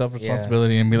to take self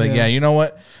responsibility and be like, Yeah. you know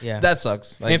what, Yeah. that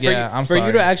sucks. And I'm for sorry.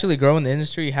 you to actually grow in the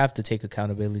industry, you have to take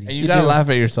accountability. And you gotta do. laugh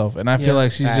at yourself. And I Yeah. feel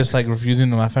like she's just Facts.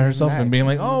 refusing to laugh at herself and Facts. being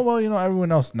like, oh well,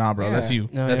 everyone else. Nah, bro, Yeah. that's you.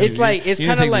 No, That's yeah. It's you. like it's You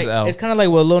kind didn't of take like this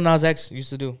L. what Lil Nas X used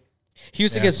to do. He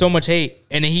used to Yeah. get so much hate,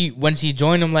 and then once he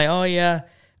joined them, like, oh yeah,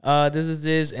 this is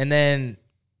this, and then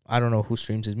I don't know who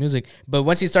streams his music, but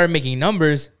once he started making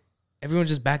numbers, everyone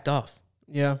just backed off.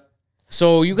 Yeah.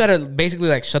 So you gotta basically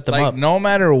shut them up. no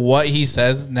matter what he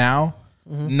says now,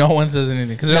 no one says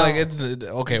anything because they're No. like, it's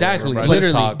okay. Exactly, whatever, bro. Let's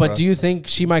literally. talk, But bro. do you think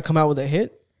she might come out with a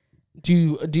hit? Do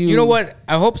you? You know what?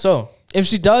 I hope so. If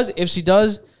she does,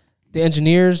 the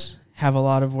engineers have a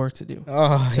lot of work to do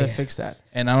to fix that.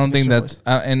 And I don't think sure that's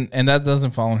and that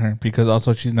doesn't fall on her because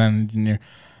also she's not an engineer.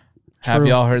 Have True.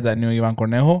 y'all heard that new Ivan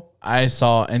Cornejo? I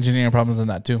saw engineering problems in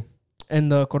that too.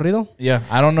 And the corrido? Yeah,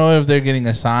 I don't know if they're getting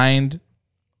assigned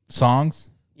songs.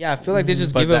 Yeah, I feel like they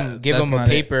just But give that's him a not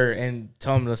it. paper and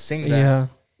tell him to sing that. Yeah.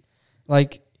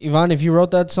 Like, Ivan, if you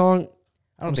wrote that song,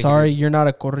 I don't I'm think sorry, he did. you're not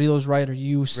a corridos writer.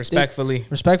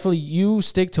 Respectfully, you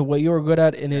stick to what you're good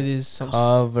at, and it is some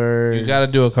Covers. You got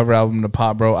to do a cover album to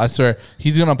pop, bro. I swear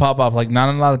he's gonna pop off. Not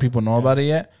a lot of people know about it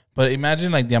yet. But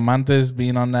imagine Diamantes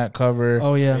being on that cover.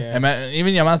 Oh yeah.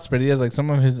 Even Llamadas Perdidas, some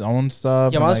of his own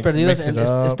stuff. Llamadas Perdidas mix and it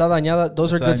up. Está Dañada,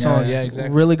 those are Está good Dañada, songs. yeah,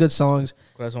 exactly. Really good songs.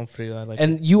 Corazón Frío, I like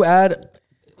And you add,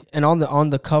 and on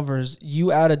the covers,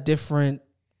 you add a different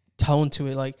tone to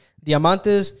it. Like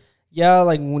Diamantes, yeah,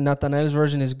 Nathanael's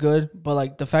version is good,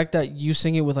 but the fact that you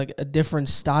sing it with a different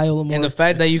style, and the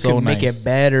fact that you so can make nice. it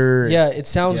better. yeah, it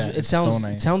sounds so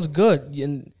nice. it sounds good.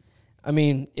 And I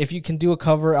mean, if you can do a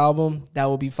cover album, that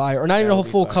would be fire. Or not even a whole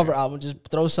full cover album. Just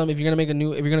throw some. If you're gonna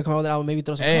come out with an album, maybe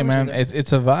throw some. Hey covers man, in there.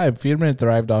 it's a vibe. Firme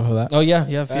thrived off of that. Oh yeah.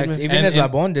 Facts. Firme. Even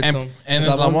Eslabon did some. And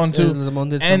Eslabon too. Eslabon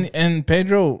did some. And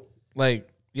Pedro,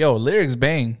 lyrics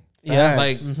bang. Yeah,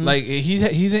 like he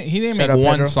didn't Shout make out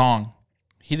one Pedro. song.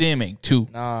 He didn't make two.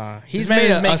 Nah, he's man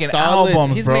made is a making solid,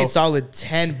 albums, he's bro. made solid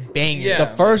 10 bangers. Yeah. the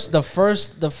first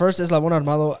Eslabon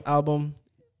Armado album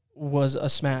was a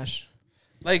smash.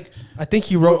 Like I think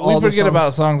he wrote all we the forget songs.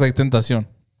 about songs like Tentacion.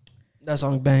 That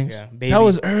song bangs. Yeah, baby. That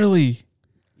was early.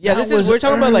 yeah. that This is was we're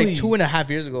talking about like early. 2.5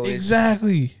 years ago. It's-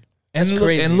 Exactly. And That's look,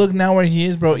 crazy. and look now where he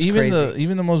is, bro. That's Even crazy.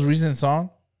 the most recent song,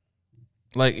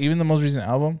 like even the most recent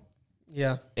album,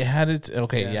 Yeah. it had its Yeah.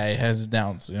 it has its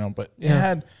downs, but it Yeah.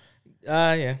 had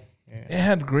Yeah. it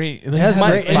had great. It has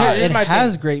My- great. here's It my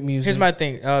has thing. great music. Here's my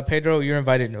thing, Pedro. You're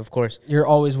invited, of course, You're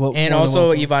always what. and more than also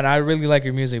welcome. Ivan. I really like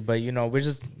your music, but we're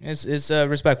just it's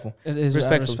respectful. It is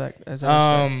respectful. respect. As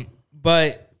I respect.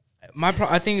 But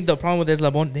I think the problem with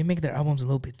Eslabon, they make their albums a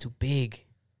little bit too big,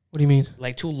 What do you mean?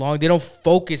 like too long. They don't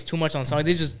focus too much on songs.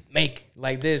 They just make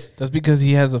like this. That's because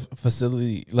he has a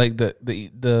facility, like the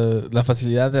la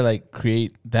facilidad to like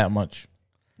create that much.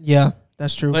 Yeah,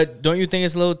 that's true. But don't you think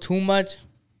it's a little too much?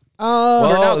 Well,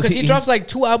 For now, because he he's- drops like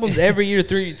 2 albums every year,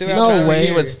 three. No albums way. every See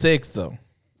year. what sticks though.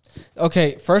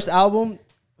 okay, first album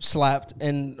slapped,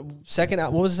 and second.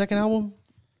 What was the second album?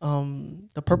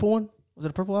 The purple one. Was it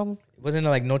a purple album? Wasn't it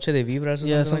like Noche de Vibras or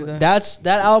Yeah, something like that? that's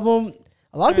that album.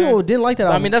 A lot of people didn't like that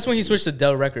album. I mean, that's when he switched to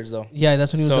Dell Records, though. yeah,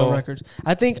 that's when he was So- doing records.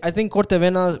 I think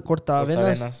Cortavenas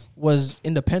Cortavenas. was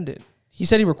independent. He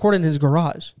said he recorded in his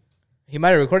garage. He might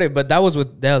have recorded, but that was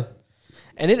with Dell.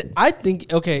 And I think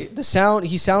the sound,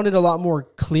 he sounded a lot more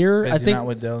clear. Is I he think not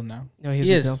with Dell now. no, he's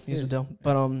He with is. Dell. He He's is. with Dell.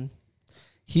 But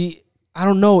I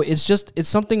don't know. It's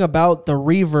something about the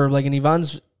reverb, like in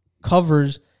Ivan's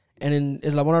covers and in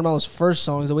Eslabon Armado's first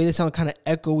songs, the way they sound kind of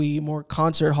echoey, more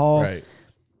concert hall. Right.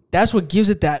 That's what gives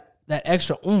it that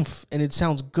extra oomph, and it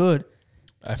sounds good.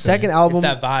 I feel Second you. album, It's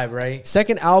that vibe, right?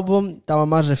 second album, Estaba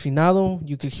Más Refinado.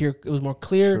 You could hear it was more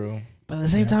clear, True. but at the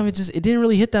same time, it didn't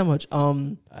really hit that much.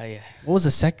 Yeah. What was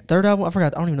the third album? I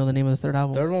forgot. I don't even know the name of the third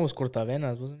album. Third one was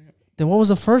Cortavenas, wasn't it? Then what was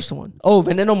the first one? Oh,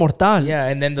 Veneno Mortal. Yeah,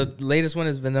 and then the latest one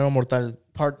is Veneno Mortal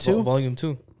Part 2. Volume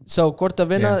 2. So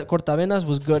Yeah. Cortavenas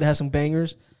was good. It has some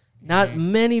bangers. Not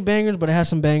many bangers, but it has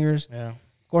some bangers. Yeah.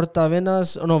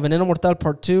 Veneno Mortal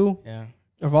Part 2 Yeah.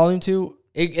 or Volume 2.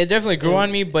 It definitely grew on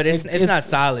me, but it's it's- not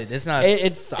solid. It's not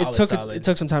solid. It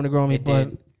took some time to grow on me, It but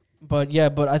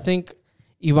did. but I think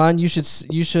Ivan, you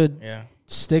should Yeah.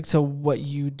 stick to what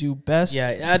you do best.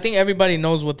 Yeah, I think everybody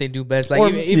knows what they do best. Like Or-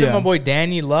 even yeah. my boy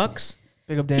Danny Lux,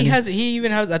 Big up Danny. he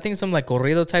even has I think some like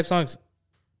corrido type songs.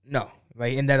 No,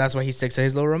 like and that's why he sticks to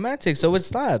his little romantic. So it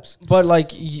slaps. but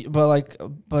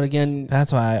again.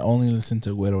 That's why I only listen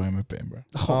to Güero MP, bro.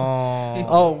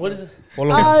 Oh, What is it?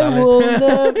 Polo I Gonzalez. will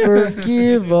never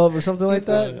give up or something like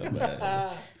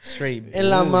that. Straight. En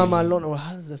la mamalona. Well,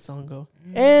 how does that song go?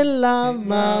 En la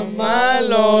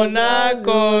Malona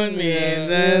con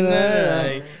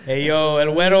mi. Hey yo, El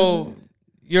Güero,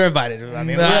 you're invited. I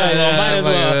mean, might as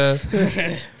well.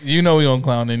 You know we gonna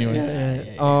clown anyway.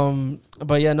 Yeah.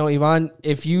 But yeah, no, Ivan,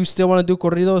 if you still want to do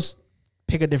corridos,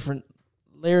 pick a different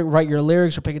lyric, write your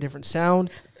lyrics, or pick a different sound.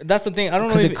 That's the thing. I don't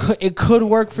know Because if it could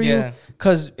work for you. Yeah.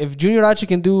 Because if Junior H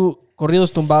can do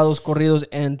corridos tumbados, corridos,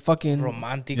 and fucking.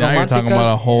 romantic. Now you're talking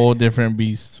about a whole different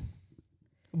beast.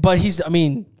 But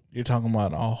You're talking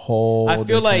about a whole. I feel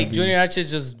different like beast. Junior H is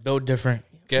just built different.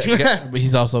 But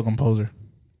he's also a composer.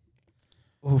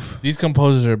 These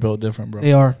composers are built different, bro.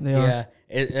 they are. Yeah.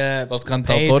 Los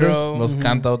Pedro.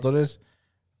 cantautores,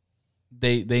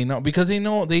 they know because they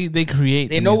know they create.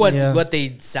 They the know music. Yeah. what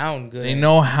they sound good. They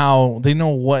know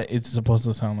what it's supposed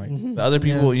to sound like. The other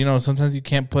people, Yeah. sometimes you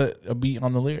can't put a beat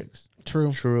on the lyrics.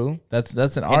 True. True. That's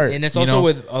an art, And it's you also know?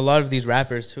 with a lot of these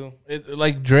rappers too.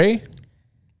 Like Dre.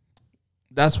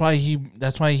 That's why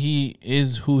he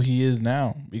is who he is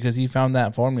now, because he found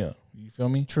that formula. You feel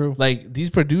me? True. Like these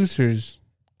producers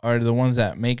are the ones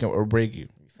that make it or break you,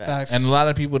 Facts. and a lot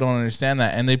of people don't understand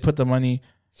that, and they put the money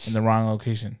in the wrong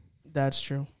location. That's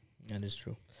true. That is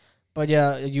true. But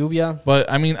yeah, Lluvia. But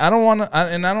I mean, I don't want to,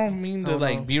 and I don't mean to Oh,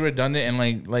 like no. be redundant and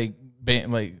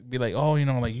be like, oh,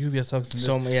 like Lluvia sucks. And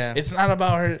So this. yeah, It's not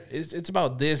about her. It's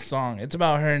about this song. It's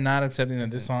about her not accepting that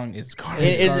this song is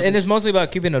garbage. and it's mostly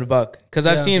about keeping it a buck. Because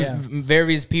I've Yeah. seen Yeah.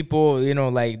 various people,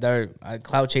 like they're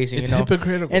cloud chasing, It's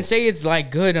hypocritical. and say it's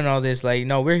like good and all this. Like,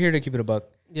 no, we're here to keep it a buck.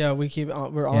 Yeah,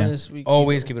 we're honest. We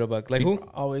Always keep it a buck. Like who?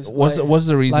 always. what's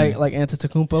the reason? like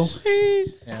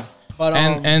Antetokounmpo? yeah. But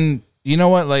And you know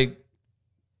what? Like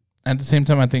at the same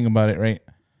time, I think about it. Right,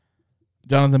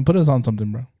 Jonathan, put us on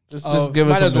something, bro. Just give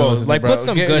us might as something. well. to listen to, Like, bro. put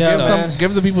some Give- good give stuff. some- Man.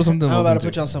 Give the people something to I'm about listen to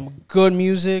put you on some good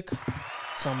music,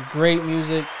 some great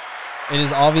music. It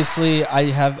is obviously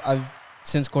I've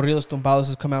since Corridos Tumbados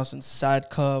has come out, since Sad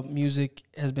Cub music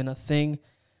has been a thing.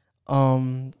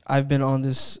 I've been on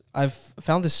this. I've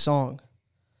found this song.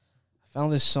 I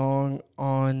found this song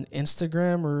on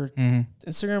Instagram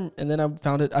Instagram, and then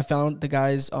I found the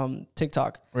guy's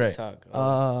TikTok. Right.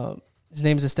 TikTok. His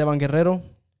name is Esteban Guerrero.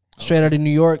 Straight out of New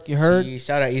York. You heard?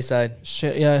 Shout out Eastside.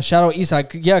 Yeah, shout out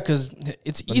Eastside. Yeah, because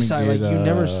it's Eastside. Like you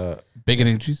never bacon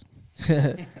and cheese.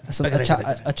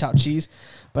 a chopped cheese.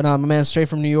 But my man, straight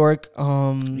from New York.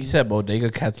 He said Bodega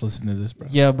Cats listen to this, bro.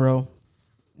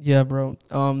 Yeah, bro.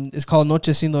 It's called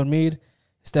Noche Sin Dormir.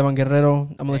 Esteban Guerrero.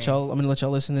 I'm gonna let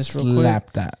y'all listen to this real quick.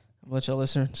 Slap that. I'm gonna let y'all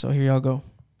listen. So here y'all go.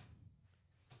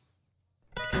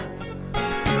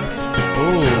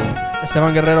 Ooh,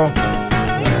 Esteban Guerrero.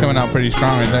 that's coming out pretty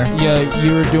strong right there. Yeah,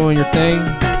 you were doing your thing.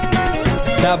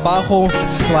 That bajo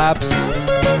slaps.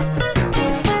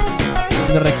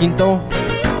 The requinto.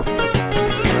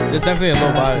 There's definitely a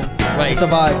low vibe. Like, It's a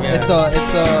vibe. yeah.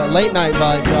 It's a late night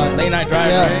vibe. Late night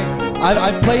drive, Yeah. right?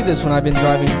 I've played this when I've been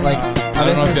driving. Like I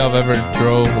don't know if y'all have ever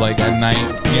drove like at night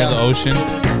near the ocean,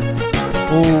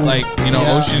 like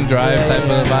Ocean Drive type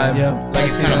of vibe. Yeah, Like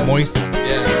it's kind of moist.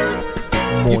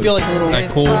 Yeah. You feel like a little like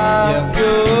cool.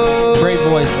 Yeah. Great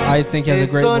voice. I think he has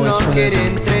a great voice for this.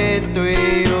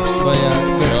 But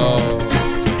yeah, good song.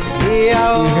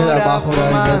 You hear that bajo,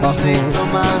 guys? That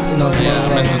bajo is on Yeah, I'm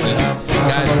messing with this.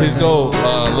 Guys, please go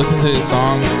listen to his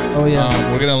song. Oh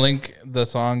yeah. We're gonna link the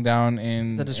song down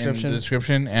in The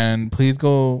description, and please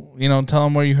go. Tell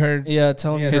him where you heard. Yeah,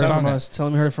 tell him you heard it from song. us. Tell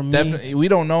him you heard it from me. Definitely, we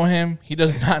don't know him. He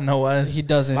does not know us. He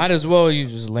doesn't. Might as well you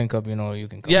just link up. You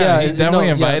can. Come. Yeah, he's definitely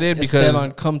invited because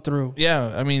Esteban, come through.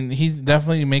 yeah, I mean he's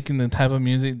definitely making the type of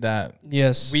music that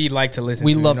Yes, We like to listen.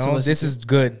 We to, love to listen This to. is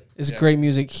good. it's great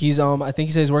music. He's I think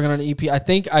he said he's working on an EP. I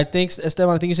think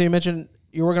Esteban. I think you said you mentioned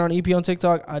you're working on an EP on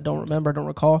TikTok. I don't remember. I don't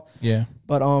recall. yeah.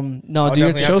 But no, I'll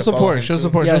dude. definitely have Show to follow support. him Show too.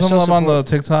 support. Yeah, show some show love on the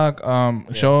support.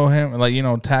 TikTok. Show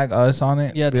him tag us on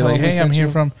it. Yeah, be tell like, him we hey, I'm sent here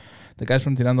you. from the guys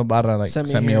from Tirando Barra. Like, send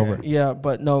me here. over. Yeah,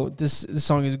 but no, this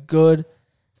song is good.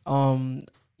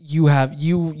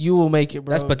 You will make it,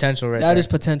 bro. That's potential, right? That there. is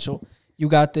potential. You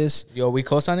got this. Yo, we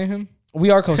co-signing him. We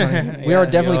are co-signing him. We Yeah. are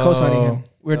definitely Yo. co-signing him.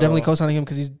 We're definitely Yo. co-signing him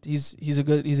because he's a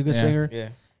good Yeah. singer. Yeah,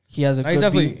 He has a he's good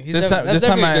definitely. beat. That's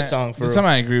definitely a good song for this real. time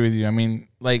I agree with you. I mean,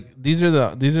 like these are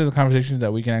the conversations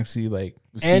that we can actually like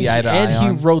see eye to eye And he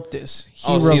on. wrote this.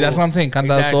 He See, wrote that's what I'm saying. Exactly.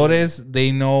 Cantadores,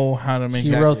 they know how to make.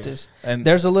 He wrote this. And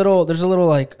There's a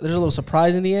little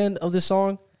surprise in the end of this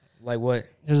song. Like what?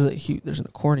 There's an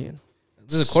accordion.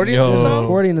 There's accordion Yo. in the There's an song.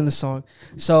 accordion in the song.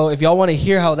 So if y'all want to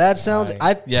hear how that sounds,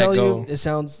 Alright. I Yeah, tell go. you, it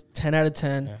sounds 10 out of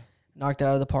 10. Yeah. Knocked it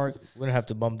out of the park. We're gonna have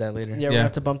to bump that later. Yeah, we're gonna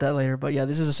have to bump that later. But yeah,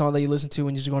 this is a song that you listen to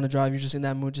when you're just going to drive. You're just in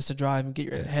that mood just to drive and get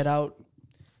your head out,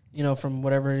 from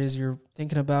whatever it is you're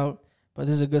thinking about. But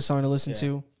this is a good song to listen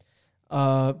to.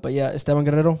 But yeah, Esteban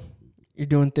Guerrero, you're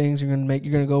doing things. You're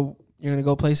gonna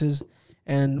go places,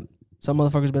 and those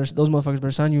motherfuckers better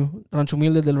sign you. Rancho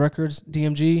Humilde del Records,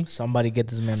 DMG, Somebody get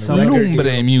this man the Some- record.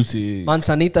 Lumbre music.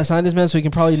 Manzanita, sign this man so he can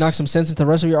probably knock some sense into the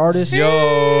rest of your artists.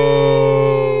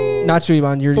 Yo. Not you,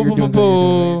 Ivan. You're doing good. You're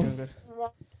doing good.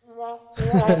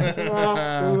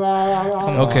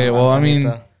 Come Okay, on, well, I mean,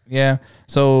 Manzanita. yeah.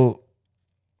 So,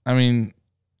 I mean,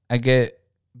 I get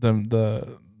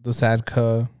the sad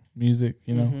music,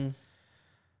 Mhm.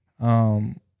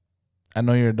 I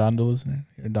know you're a Donda listener.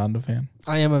 You're a Donda fan.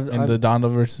 I am And the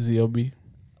Donda versus ELB.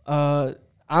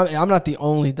 I'm not the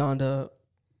only Donda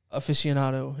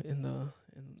aficionado in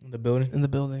the building. the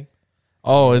building.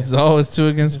 Oh, it's 2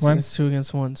 against 1. It's 2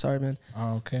 against 1. Sorry, man.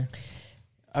 Oh, okay.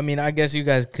 I mean, I guess you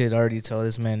guys could already tell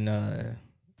this man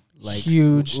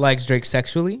Huge. likes Drake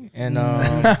sexually and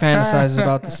Fantasizes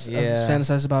about this. Yeah.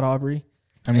 Fantasizes about Aubrey.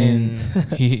 I mean,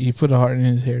 and- he put a heart in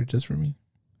his hair just for me.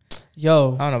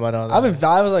 Yo, I don't know about all that.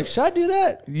 I was like, should I do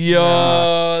that?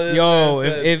 Yo,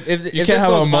 if you this can't have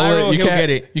goes a mullet, viral, he'll get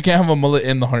it. You can't have a mullet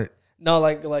in the heart. No,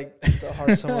 like the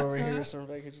heart somewhere over here, somewhere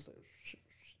back here, just like,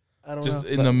 I don't Just know.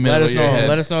 in the middle of your head.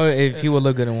 Let us know if he would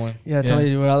look good in one. Yeah, tell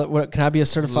Yeah. me what can I be a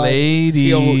certified Ladies.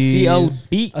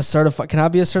 CLB. a certified? Can I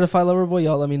be a certified lover boy?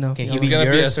 Y'all let me know. Can Y'all he let me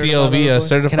He's be gonna be your a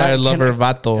certified CLV, lover a boy?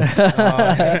 certified lover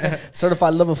vato. know.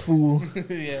 Certified lover fool.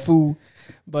 Fool.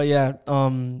 But yeah,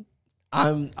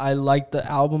 I like the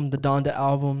album, the Donda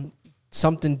album.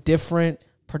 Something different.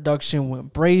 Production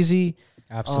went brazy.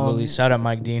 Absolutely. Shout out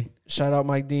Mike Dean. Shout out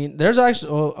Mike Dean. There's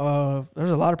actually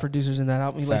there's a lot of producers in that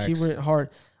album. Like he Facts. went hard.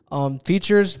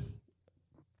 Features.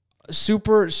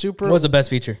 Super. What was the best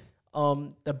feature?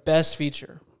 The best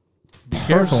feature. Be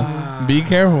careful. Be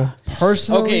careful.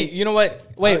 Personally, Okay, you know what?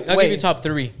 Wait, I'll wait. give you top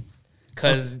 3.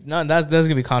 Because that's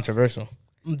gonna be controversial.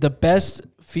 the best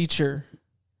feature.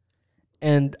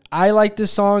 And I like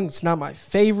this song. It's not my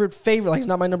favorite. Like, it's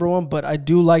not my number one, but I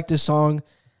do like this song.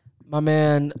 My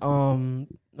man,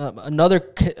 another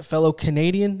fellow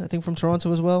Canadian, I think from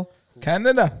Toronto as well.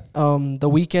 Canada. The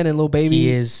Weeknd and Lil Baby. He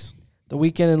is. The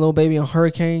Weeknd and Lil Baby on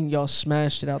Hurricane. Y'all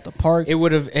smashed it out the park. It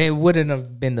wouldn't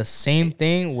have been the same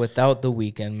thing without the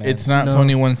Weeknd, man. It's not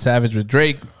 21 Savage with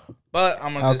Drake. But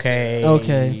I'm gonna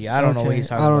okay. I don't know what he's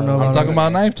talking about. I don't know. I'm talking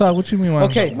about Knife Talk. What you mean?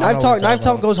 Okay, Knife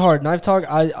Talk goes hard. Knife Talk,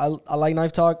 I like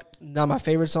Knife Talk. Not my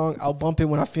favorite song. I'll bump it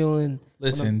when I'm feeling.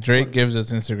 Listen, Drake gives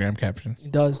us Instagram captions. He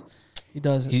does.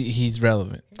 He's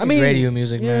relevant. I mean, radio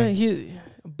music, man.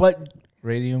 But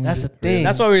Radio music. that's the thing.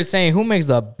 That's what we were saying. Who makes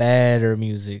the better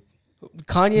music?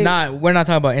 Kanye. We're not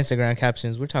talking about Instagram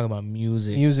captions. We're talking about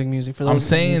music. Music. For those I'm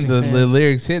saying the fans.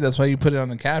 lyrics hit. That's why you put it on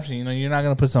the caption. You know, you're not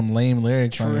gonna put some lame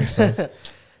lyrics on yourself.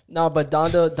 No, but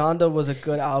Donda was a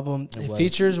good album. The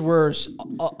features were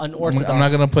unorthodox. I'm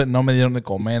not gonna put No Me Dieron de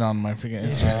Comer on my freaking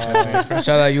Instagram.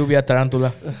 Shout out Lluvia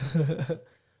Tarantula.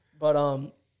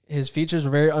 But his features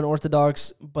were very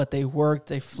unorthodox, but they worked.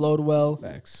 They flowed well.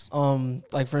 Facts.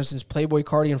 Like for instance, Playboy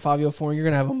Cardi and Fabio Foreign. You're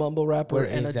gonna have a mumble rapper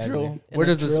and a drill.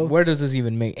 Where does this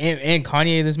even make? And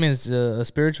Kanye, this man's a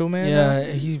spiritual man.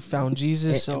 Yeah, he found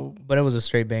Jesus. But it was a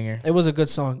straight banger. It was a good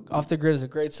song. Off the Grid is a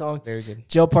great song. Very good.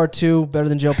 Jail Part 2 better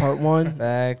than Jail Part 1.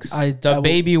 Facts.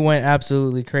 Baby went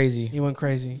absolutely crazy. He went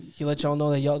crazy. He let y'all know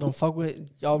that y'all don't fuck with it.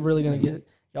 Y'all really gonna get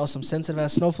y'all some sensitive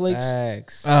ass snowflakes.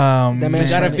 Facts. That man's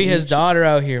gotta feed his daughter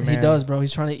out here, man. He does, bro.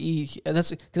 He's trying to eat.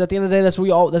 That's because at the end of the day, that's what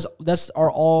we all. That's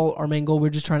our main goal. We're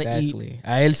just trying to eat.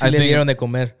 A él sí le dieron de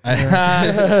comer.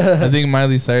 I think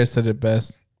Miley Cyrus said it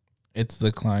best. It's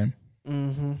the climb.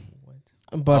 Mm-hmm.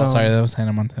 But sorry, that was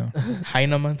Hannah Montana.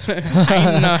 Hannah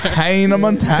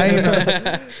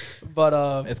Montana.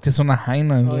 But es que son las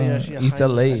Hainas. Oh, yeah, East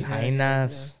LA.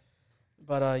 Hainas.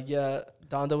 But yeah,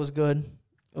 Donda was good.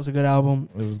 It was a good album.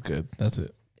 It was good. That's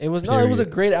it. It was it was a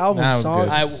great album.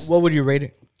 What would you rate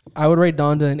it? I would rate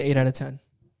Donda an 8 out of 10.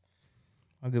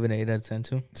 I'll give it an 8 out of 10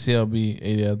 too. CLB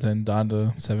 8 out of 10.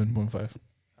 Donda 7.5.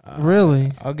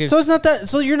 Really? I'll give. So it's not that.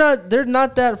 So they're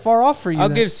not that far off for you. I'll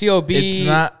give COB. It's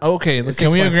not okay.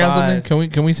 Can we agree on something?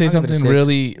 Can we say something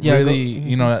really,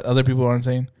 you know, that other people aren't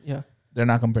saying? Yeah, they're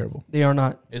not comparable. They are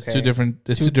not. It's two different.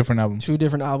 It's two different albums. Two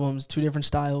different albums. Two different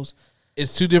styles.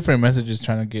 It's two different messages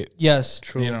trying to get. Yes,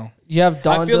 true. You know, you have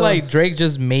Donda. I feel like Drake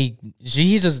just made.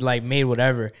 He just like made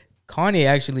whatever. Kanye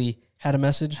actually had a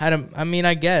message. I mean,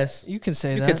 I guess you can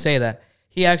say that. You could say that.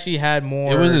 He actually had more.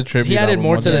 It was a tribute. He added album.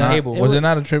 more to the table. Was it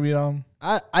not a tribute album?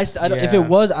 I don't, if it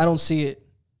was, I don't see it.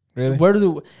 Really?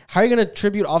 How are you gonna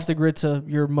tribute Off the Grid to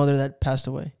your mother that passed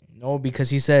away? No, because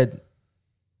he said,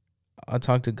 "I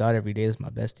talk to God every day. That's my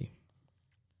bestie."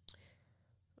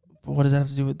 But what does that have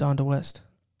to do with Donda West?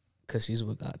 Because she's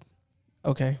with God.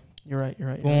 Okay, you're right.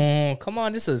 Boom! Come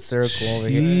on, this is a circle over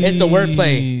here. It's the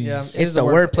wordplay. Yeah, it's the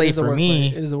wordplay for me.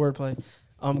 It is the wordplay.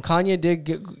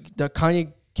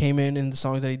 Kanye came in the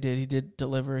songs that he did. He did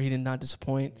deliver. He did not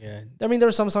disappoint. Yeah. I mean, there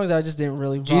were some songs that I just didn't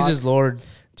really rock. Jesus Lord.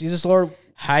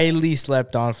 Highly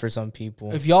slept on for some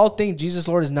people. If y'all think Jesus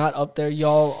Lord is not up there,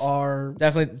 y'all are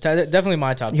definitely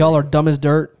my top. Y'all are dumb as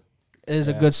dirt. It is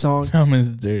a good song. Dumb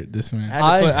as dirt. This man.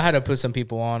 I had to put some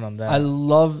people on that. I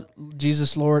love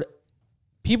Jesus Lord.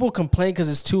 People complain because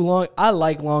it's too long. I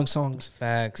like long songs.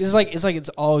 Facts. It's like it's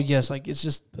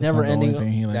just That's never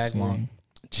ending. He likes long.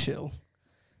 Chill.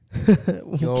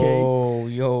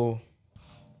 Yo.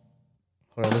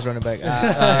 Hold on, let's run it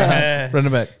back. Run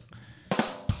it back.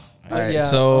 All right, yeah,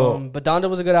 so but Donda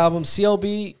was a good album.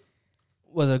 CLB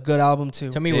was a good album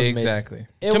too. To me, it was exactly.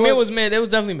 Mid. To me, it was mid. It was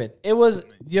definitely mid. It was.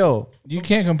 Yo, you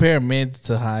can't compare mids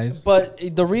to highs. But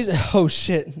the reason, oh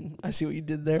shit, I see what you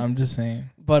did there. I'm just saying.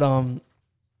 But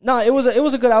no, it was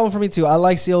a good album for me too. I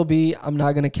like CLB. I'm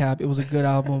not gonna cap. It was a good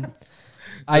album.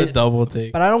 Double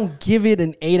take. But I don't give it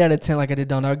an 8 out of 10 like I did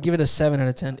Donda. I'll give it a 7 out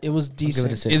of 10. It was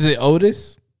decent. Is it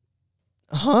Otis?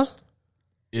 Huh?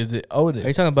 Is it Otis? Are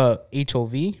you talking about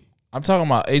HOV? I'm talking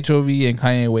about HOV and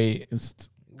Kanye West.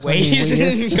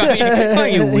 Kanye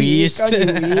West.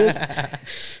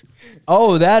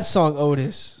 Oh, that song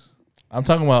Otis. I'm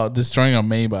talking about destroying a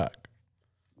Maybach.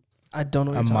 I don't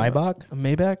know what you're talking about. A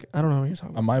Maybach? I don't know what you're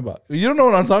talking about. A Maybach. You don't know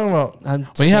what I'm talking about.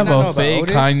 We have a fake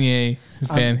Kanye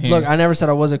fan here. Look, I never said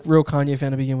I was a real Kanye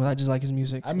fan to begin with. I just like his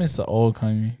music. I miss the old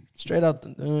Kanye. Straight out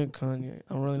the Kanye.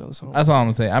 I don't really know the song. That's all I'm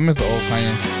gonna say. I miss the old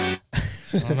Kanye.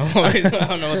 I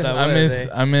don't know what that was.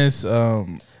 I miss.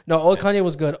 No, old Kanye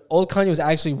was good. Old Kanye was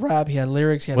actually rap. He had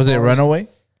lyrics. He had was bars. it Runaway?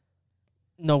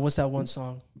 No, what's that one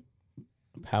song?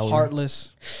 Power.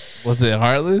 Heartless. Was it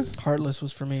Heartless? Heartless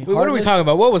was for me. Wait, what are we talking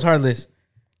about? What was Heartless?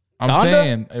 I'm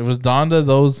saying it was Donda.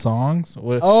 Those songs. Is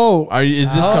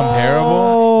this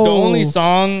comparable? The only only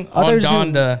song on Others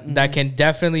Donda that can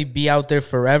definitely be out there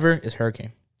forever is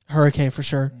Hurricane. Hurricane for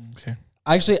sure. Okay.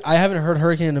 Actually, I haven't heard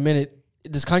Hurricane in a minute.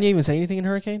 Does Kanye even say anything in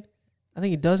Hurricane? I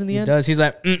think he does in the end. He does. He's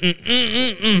like,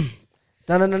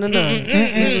 No.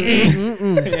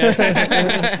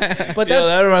 But Yo,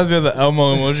 that reminds me of the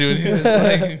Elmo emoji when he was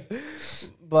like,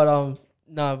 but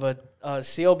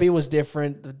CLB was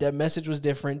different. The message was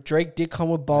different. Drake did come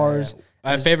with bars.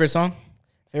 my favorite song.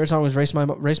 Favorite song was Race My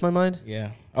Mind.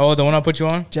 Yeah. Oh, the one I put you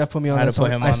on. Jeff put me on I had that to put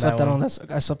song. him I on slept that on one.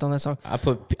 that. I slept on that song. I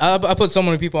put so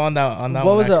many people on that. What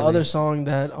one, was the actually. other song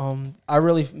that I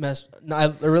really I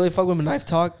really fuck with? Knife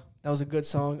Talk. That was a good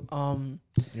song.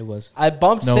 It was. I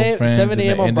bumped No friends 7 in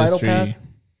a.m. the on Bridal industry. Path.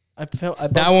 I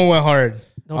bumped That one went hard.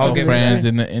 No all Friends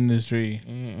in the friends Industry.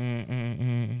 in the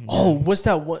industry. Oh, what's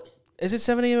that? What is it?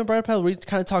 7 a.m. on Bridal Path. Where you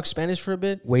kind of talk Spanish for a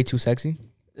bit. Way Too Sexy.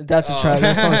 That's a track.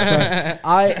 That song's trash.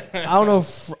 I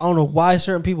don't know why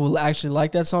certain people actually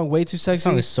like that song. Way Too That Sexy.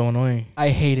 song is so annoying. I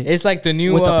hate it. It's like the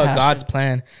new With the passion. God's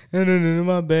Plan.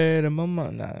 My bed and my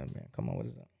mom. Nah, man, come on, what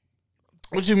is that?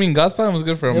 What you mean? God's Plan was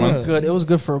good for a It month. was good. It was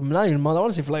good for not even a month. I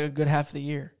want to say for like a good half of the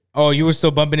year. Oh, you were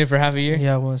still bumping it for half a year?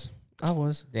 Yeah, I was.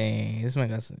 Dang, this man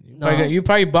got some. No. You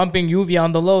probably bumping Uvia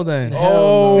on the low then.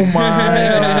 Oh my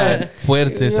God.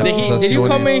 Fuertes Did you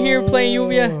come in here playing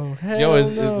Uvia?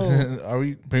 Yo, are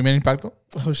we Primer Impacto?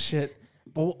 Oh shit!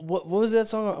 But what was that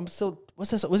song? I'm still.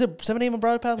 What's that song? Was it 7 a.m. on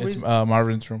Bridal Path? It's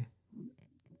Marvin's Room.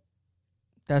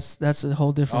 That's a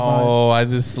whole different vibe. Oh, I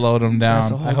just slowed him That's a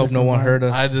down. whole I hope no different one vibe. heard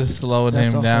us. I just slowed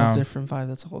That's him a down. whole different vibe.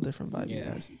 That's a whole different vibe, you Yeah.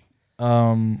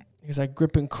 guys. He's like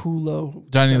gripping Kulo.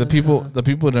 Johnny, the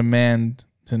people demand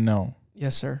to know.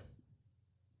 Yes, sir.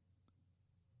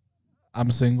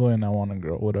 I'm single and I want a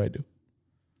girl. What do I do?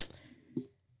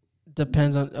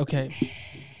 Depends on. Okay,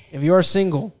 if you are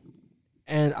single,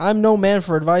 and I'm no man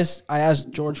for advice, I ask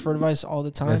George for advice all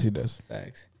the time. Yes, he does.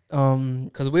 Facts.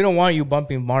 Because we don't want you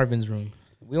bumping Marvin's Room.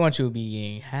 We want you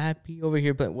being happy over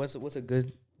here. But what's a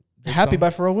good Happy song? by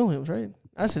Pharrell Williams, right?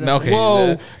 I say No, that's okay.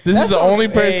 Whoa. This is the only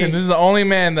person. Hey. This is the only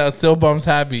man that still bumps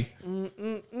Happy.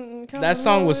 That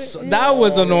song was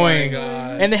annoying,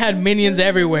 and they had minions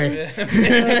everywhere.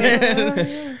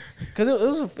 Because it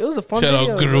was a fun Shut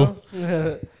video, up, Guru.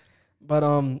 bro.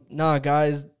 But nah,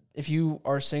 guys, if you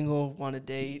are single, want to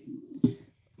date,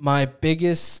 my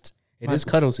biggest. It is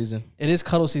cuddle season. It is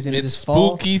cuddle season. It It's is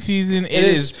fall. spooky season. It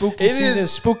is spooky season.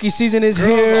 Spooky season is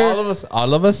here. All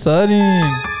of a sudden.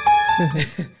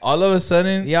 All of a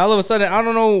sudden. Yeah, all of a sudden, I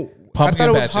don't know. Pumpkin I thought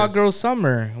it was patches. Hot Girl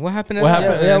Summer. What happened? To What that?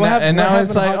 happened? Yeah, and what now- happened? And What now happened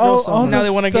it's to like, Hot Girl oh, Summer? Now they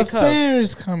wanna the get cut. fair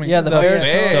is coming. Yeah, the fair is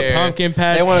coming. The pumpkin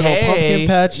patch. They want to go Hey. pumpkin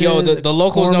patches. Yo, the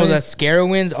locals know that Cormets.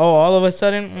 Scarowinds. Oh, all of a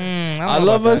sudden. All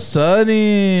of a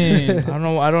sudden.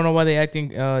 I don't know why they acting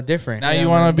different. Now Yeah, you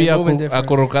want to man, be they moving different.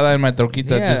 acurrucada en my troquita,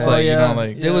 Yeah. just Oh, like, yeah. you know,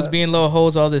 like, They was being little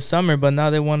hoes all this summer, but now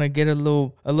they want to get a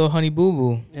little honey boo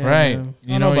boo. Yeah, right. man.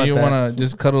 You I don't know know, about you that. want to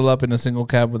just cuddle up in a single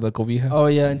cab with a cobija. Oh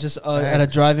yeah, and just at a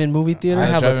Facts. drive-in movie theater. I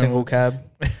have a driving single movie. cab.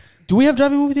 Do we have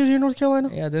drive-in movie theaters here in North Carolina?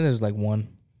 Yeah, then there's like one.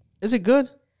 Is it good?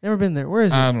 Never been there. Where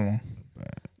is it? I don't know.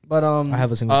 But I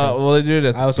have a single cab. Well, they do it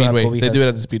at I the also have Speedway. They cobijas. do it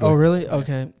at the Speedway. Oh really?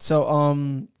 Okay. So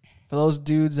for those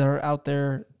dudes that are out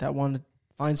there that want to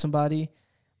find somebody,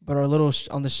 but are a little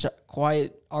on the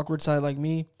quiet, awkward side like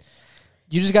me,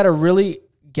 you just gotta really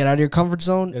get out of your comfort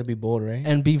zone Gotta be bold, right?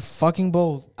 and be fucking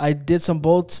bold. I did some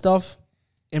bold stuff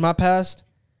in my past,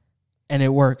 and it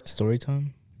worked. Story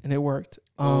time And it worked.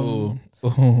 Ooh.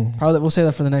 Probably we'll say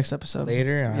that for the next episode.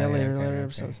 later. Yeah, Alright, later okay.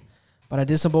 episodes. But I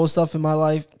did some bold stuff in my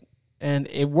life, and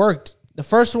it worked. The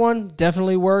first one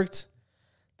definitely worked.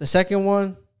 The second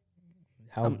one,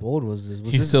 How bold was this?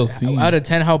 Was He's this still seen. out of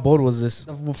 10? How bold was this?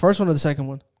 the first one or the second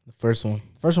one? The first one,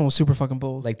 The first one was super fucking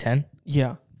bold. like 10.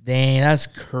 Yeah, Dang, that's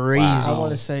crazy. I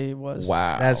want to say it was.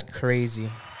 Wow. That's crazy.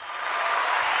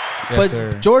 Yes, But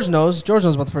sir. George knows. George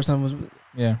knows about the first time was.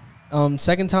 Yeah.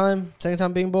 Second time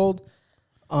being bold.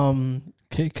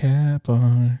 Kit Kat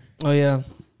bar. Oh yeah,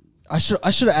 I should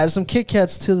have added some Kit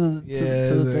Kats to the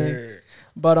to the thing.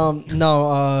 But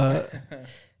no,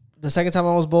 the second time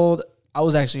I was bold, I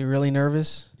was actually really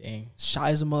nervous, Dang. shy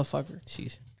as a motherfucker.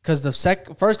 Sheesh. Because the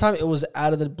first time it was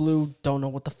out of the blue, don't know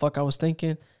what the fuck I was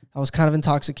thinking. I was kind of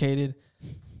intoxicated,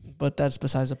 but that's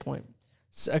besides the point.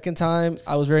 Second time,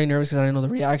 I was very nervous because I didn't know the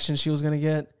reaction she was gonna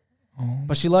get,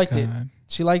 but she liked it.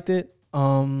 She liked it.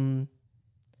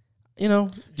 You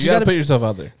know, You gotta put yourself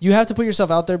out there. you have to put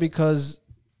yourself out there because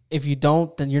if you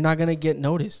don't, then you're not gonna get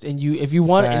noticed. And if you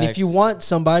want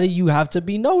somebody, you have to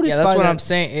be noticed. Yeah, that's by what that. I'm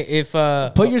saying. If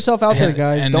Put yourself out there,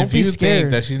 guys. And don't if be you think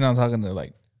scared. that she's not talking to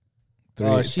like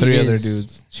three other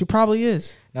dudes. She probably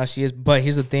is. No, she is. But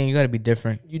here's the thing: you got to be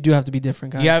different. You do have to be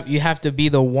different, guys. You have to be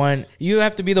the one. You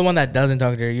have to be the one that doesn't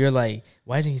talk to her. You're like,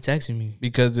 why isn't he texting me?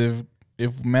 Because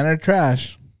if men are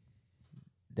trash,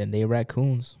 then they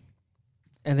raccoons.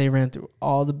 And they ran through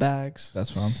all the bags.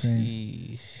 That's what I'm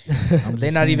saying.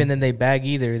 They're not even in their bag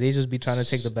either. They just be trying to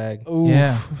take the bag. Ooh,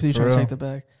 yeah, they trying to take the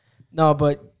bag. No,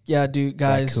 but yeah, dude,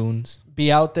 guys, Raccoons.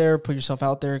 Be out there. Put yourself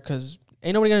out there, because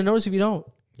ain't nobody gonna notice if you don't.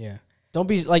 Yeah. Don't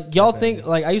be like y'all think.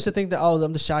 Like I used to think that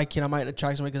I'm the shy kid. I might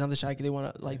attract somebody because I'm the shy kid. They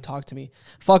want to like talk to me.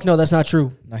 Fuck no, that's not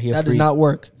true. That does not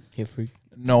work. He a freak.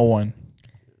 No one.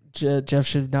 Jeff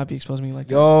should not be exposing me like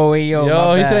that. Yo,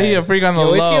 he said he a freak on the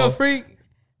low. Is he a freak?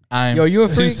 You a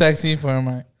freak? Too sexy for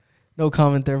my. No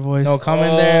comment there, boys. No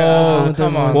comment there.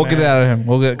 Come on. We'll get it out of him.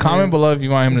 We'll get comment below if you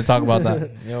want him to talk about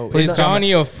that. Yo, please,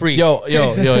 Johnny a freak.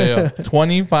 Yo.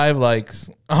 25 likes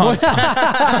on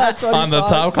the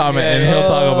top comment, and he'll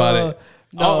talk about it.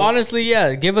 No, honestly,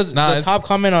 yeah. Give us the top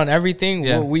comment on everything.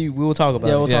 Yeah. We will talk about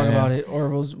it. Yeah, we'll talk about it, or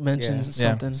we'll mention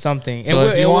something. Something. So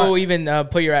and we'll even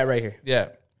put your ad right here. Yeah.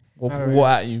 We'll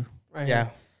at you. Right yeah.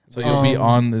 Here. So you'll be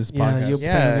on this podcast.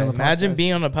 Yeah, imagine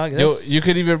being on the podcast. You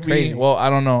could even be. Well, I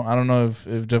don't know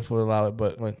if Jeff will allow it,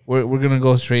 but we're gonna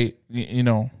go straight. You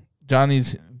know,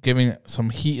 Johnny's giving some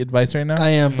heat advice right now. I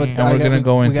am, but we're gonna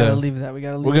go into. We gotta leave that. We're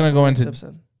gonna go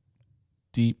into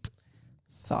deep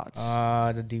thoughts.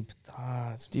 The deep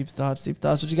thoughts. Deep thoughts.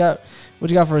 What you got? What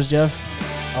you got for us, Jeff?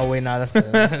 Oh wait, no, that's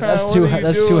that's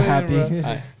too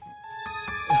happy.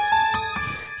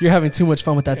 You're having too much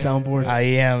fun with that soundboard. I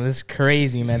am. This is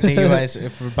crazy, man. Thank you guys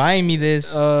for buying me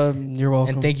this. You're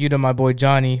welcome. And thank you to my boy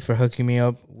Johnny for hooking me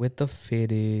up with the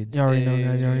fitted. You already know,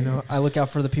 guys. You already know. I look out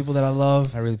for the people that I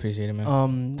love. I really appreciate it,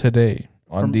 man. Today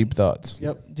on Deep Thoughts.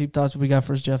 Yep, Deep Thoughts. What we got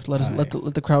first, Jeff? Let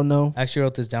the crowd know. I actually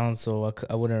wrote this down so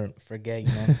I wouldn't forget,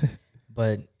 you know.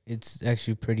 But it's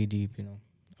actually pretty deep, you know.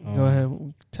 Go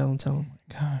ahead. Tell him.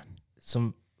 God.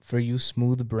 Some for you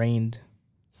smooth-brained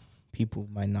people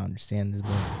might not understand this,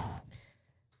 but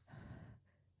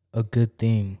a good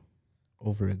thing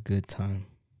over a good time.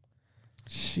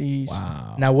 Sheesh.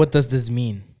 Wow. Now, what does this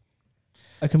mean?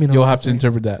 You'll have to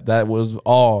interpret that. That was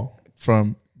all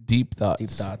from Deep Thoughts. Deep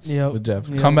Thoughts. With Jeff.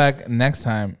 Come back next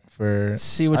time for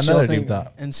see what another you think deep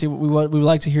thought. And see what we would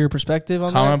like to hear your perspective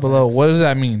on Comment that. below. What does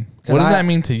that mean? What does that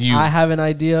mean to you? I have an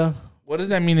idea. What does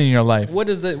that mean in your life? What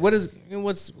does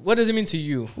it mean to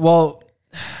you? Well,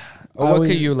 or what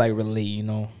could you like relate? You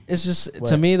know, it's just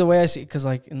to me the way I see, because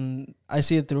like I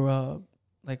see it through a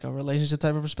relationship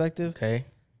type of perspective. Okay,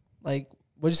 like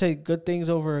what'd you say? Good things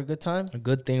over a good time. A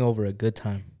good thing over a good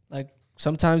time. Like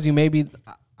sometimes you may be,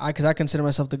 because I consider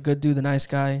myself the good dude, the nice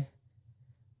guy.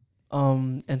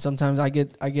 And sometimes I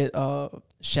get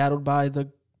shadowed by the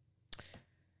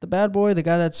bad boy, the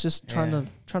guy that's just trying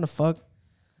to fuck.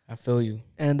 I feel you.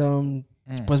 And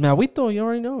pues me agüito, you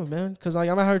already know, man. Because like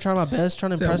I'm out here trying my best,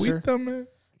 trying to impress her. Man.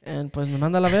 And pues me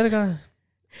manda la verga.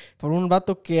 Por un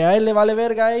vato que a él le vale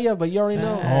verga a ella, but you already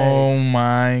know. Oh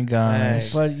my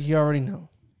gosh. But you already know.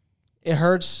 It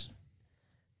hurts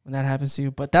when that happens to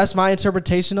you. But that's my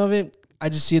interpretation of it. I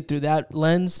just see it through that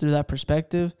lens, through that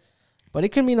perspective. But it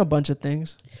can mean a bunch of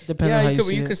things. Depending on how you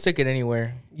see it. You could stick it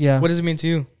anywhere. Yeah. What does it mean to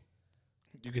you?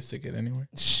 You can stick it anywhere.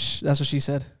 Shh, that's what she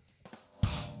said.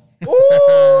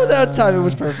 Ooh, that timing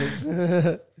was perfect.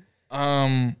 The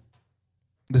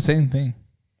same thing.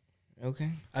 Okay.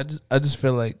 I just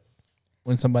feel like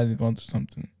when somebody's going through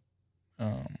something,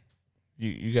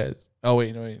 you guys. Oh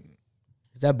wait, no wait.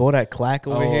 Is that Bodak Clack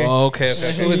over here? Oh, okay.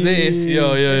 Who is this?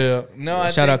 Yo. No,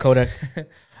 shout out Kodak.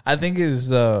 I think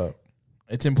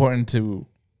it's important to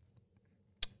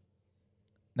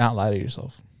not lie to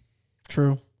yourself.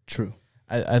 True.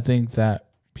 I think that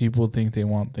people think they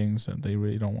want things that they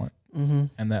really don't want. Mm-hmm.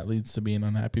 And that leads to being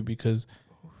unhappy because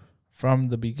from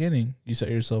the beginning, you set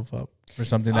yourself up for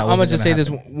something that I'm going to just say this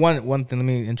one thing. Let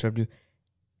me interrupt you.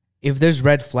 If there's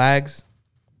red flags,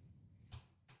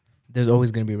 there's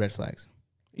always going to be red flags.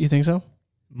 You think so?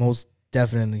 Most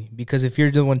definitely. Because if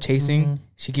you're the one chasing,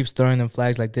 she keeps throwing them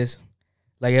flags like this.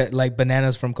 Like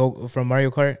bananas from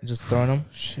Mario Kart, just throwing them.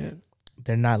 Shit.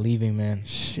 They're not leaving, man.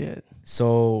 Shit.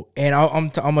 So, and I'm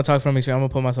gonna talk from experience. I'm gonna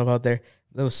put myself out there.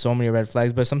 There was so many red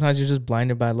flags, but sometimes you're just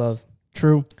blinded by love.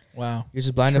 True. Wow. You're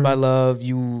just blinded by love.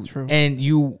 You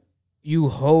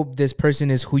hope this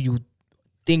person is who you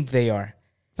think they are.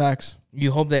 Facts.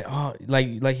 You hope that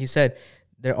like he said,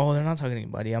 they're not talking to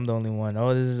anybody. I'm the only one.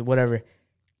 Oh, this is whatever.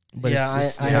 But yeah,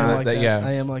 I am like that. Yeah,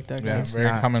 I am like that. Yeah, guys. very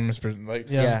common misperception. Like,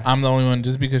 yeah, I'm the only one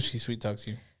just because she sweet talks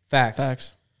you.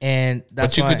 Facts. And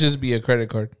that's but you could just be a credit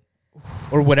card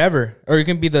or whatever, or you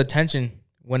can be the attention.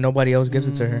 when nobody else gives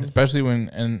it to her. Especially when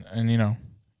and you know,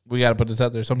 we gotta put this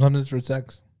out there. Sometimes it's for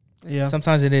sex. Yeah.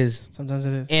 Sometimes it is. Sometimes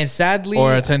it is. And sadly,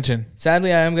 Or attention.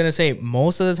 Sadly, I am gonna say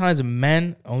most of the times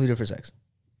men only do it for sex.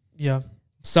 Yeah.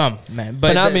 Some men,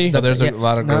 But not me. But there's a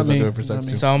lot of girls Not that do me. it for sex Not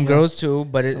me. too. Some Yeah. girls too,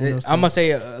 but Some I'm gonna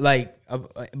say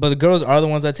but the girls are the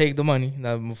ones that take the money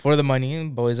for the money,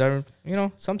 and boys are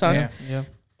sometimes. Yeah. Yeah.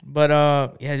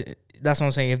 But yeah, that's what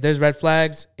I'm saying. If there's red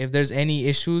flags, if there's any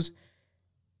issues,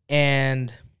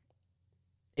 and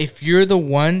if you're the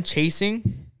one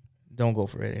chasing, don't go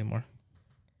for it anymore.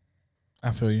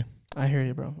 I feel you. I hear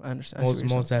you, bro. I understand. I see what you're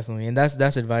Most saying. definitely, and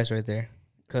that's advice right there.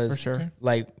 Because For sure.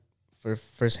 like for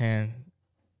firsthand,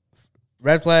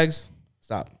 red flags,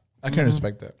 stop. I can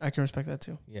respect that. I can respect that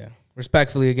too. Yeah,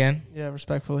 respectfully again. Yeah,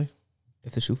 respectfully.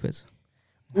 If the shoe fits.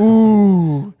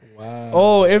 Ooh. Wow.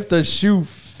 Oh, if the shoe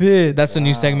fits. That's the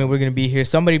new segment we're gonna be here.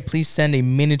 Somebody please send a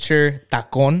miniature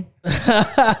tacon,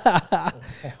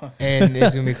 and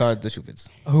it's gonna be called the shoe fits.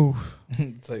 Oh.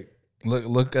 It's like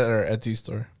look at our Etsy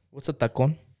store. What's a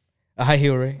tacon? A high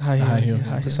heel, right? High heel.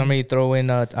 heel. So somebody throw in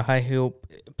a high heel,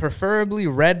 preferably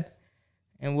red,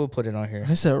 and we'll put it on here.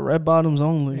 I said red bottoms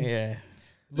only. Yeah,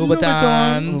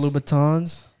 Louboutins.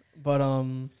 Louboutins.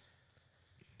 Louboutins.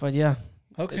 But yeah.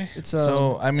 Okay. It's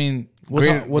So I mean, We'll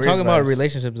great talk about advice.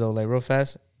 relationships though, like real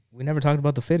fast. We never talked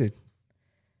about the fitted.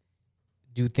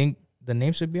 Do you think the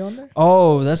name should be on there?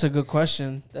 Oh, that's a good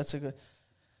question. That's a good.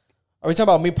 Are we talking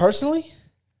about me personally?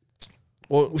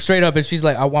 Well, Straight up, if she's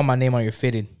like, I want my name on your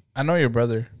fitted. I know your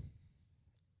brother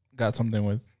got something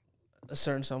with. A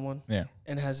certain someone. Yeah.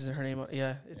 And has her name on.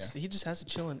 Yeah. He just has it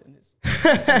chilling in his.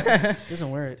 He doesn't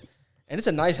wear it. And it's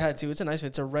a nice hat too. It's a nice hat.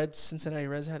 It's a red Cincinnati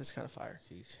Reds hat. It's kind of fire.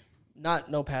 Sheesh.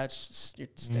 Not no patch, it's your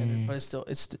standard, but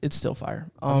it's still fire.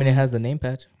 I mean, it has the name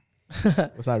patch.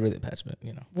 It's not really a patch, but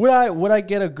you know. Would I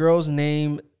get a girl's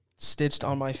name stitched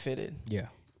on my fitted? Yeah.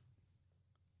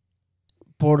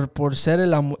 Por ser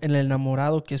el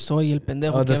enamorado que soy y el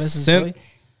pendejo Oh, que the a veces simp. soy,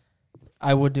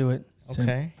 I would do it.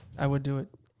 Okay. I would do it.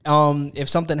 If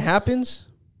something happens,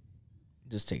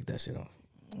 Just take that shit off.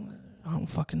 I don't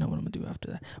fucking know what I'm gonna do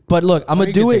after that. But look, I'm Or gonna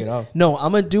you can do take it. it off. No,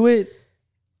 I'm gonna do it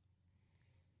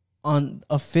on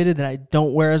a fitted that I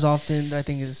don't wear as often. That I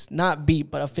think is not beat,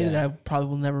 but a fitted Yeah. that I probably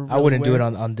will never. I really wouldn't do wear.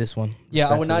 it on this one. Yeah,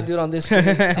 I would not do it on this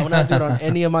fitted. I would not do it on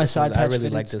any of my side I patch really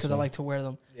fitteds like this because I one. like to wear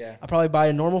them. Yeah. I probably buy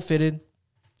a normal fitted,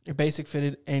 your basic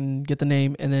fitted, and get the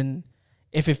name. And then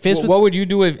if it fits, What would you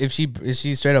do if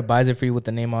she straight up buys it for you with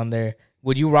the name on there?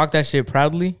 Would you rock that shit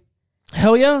proudly?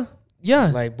 hell yeah, yeah,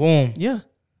 Like boom. yeah,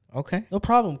 Okay. no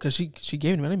problem. Because she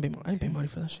gave it to me. I didn't pay money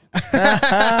for that shit.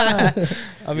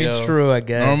 I mean, Yo, true. I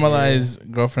guess.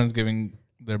 Normalize girlfriends giving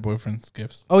their boyfriends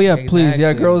gifts. Oh yeah, please, yeah,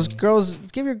 Exactly. girls,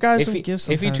 give your guys If some he, gifts.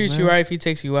 if he sometimes, treats man. you right, if he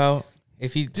takes you out,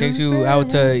 if he takes you out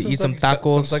to eat some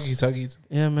tacos. Some sucky.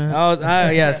 yeah, man.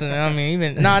 Yes, I mean,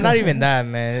 even not even that,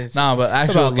 man. It's, Nah, but it's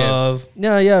actual about gifts.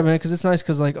 love. Yeah, man. Because it's nice.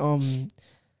 Because like,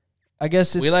 I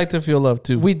guess it's We like to feel love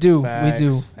too. we do,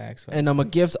 Facts. and a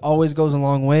gift always goes a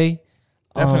long way.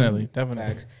 definitely.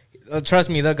 Facts. Trust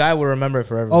me, the guy will remember it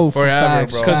forever. Oh, Forever,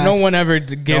 facts, bro. because no facts. one ever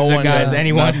gives No a one guys does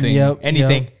anyone. nothing. Yep,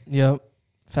 anything. Yep.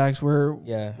 Facts. We're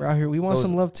Yeah. out here. We want Goes-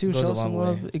 some love too. goes Show a some long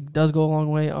love. way. It does go a long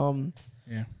way.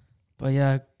 Yeah. But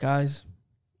yeah, guys,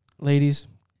 ladies,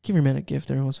 give your man a gift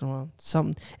every once in a while.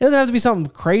 Something. It doesn't have to be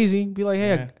something crazy. Be like,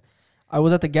 hey, Yeah. I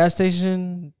was at the gas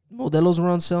station. Modelos were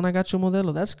on sale, and I got you a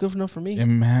Modelo. That's good enough for me.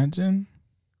 Imagine.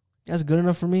 That's good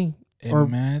enough for me. Or-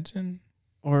 Imagine.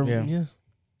 Or Yeah.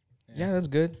 yeah, that's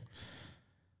good.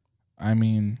 I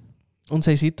mean, un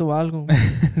seisito o algo.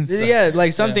 Yeah,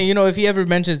 like something, if he ever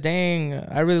mentions, dang,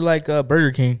 I really like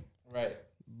Burger King. right.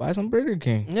 Buy some Burger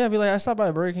King. Yeah, be like, I stopped by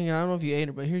a Burger King and I don't know if you ate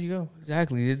it, but here you go.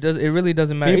 Exactly. It really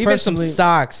doesn't matter. Me Even some personally,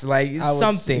 socks, like I would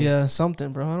something. Yeah,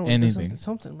 something, bro. I don't Anything.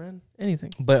 Something, man.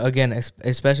 Anything. But again,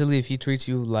 especially if he treats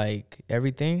you like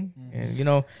everything,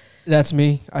 and That's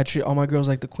me. I treat all my girls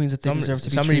like the queens that they deserve to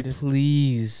be somebody treated.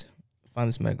 please find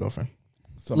this man girlfriend.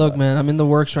 Look, man, I'm in the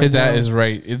works right His now. ad is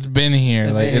right. It's been here.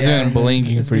 It's It's been- been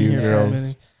blinking It's for been you here for a girls.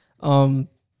 minute.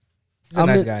 He's a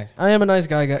nice guy. I am a nice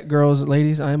guy, girls,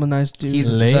 ladies. I am a nice dude.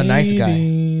 He's the nice guy.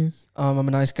 Ladies. I'm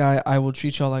a nice guy. I will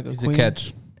treat y'all like a He's queen. a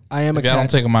catch. I am If a I don't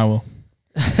catch. take him, I will.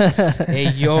 Hey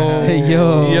yo, Hey,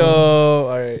 yo. Yo.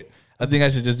 All right. I think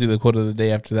I should just do the quote of the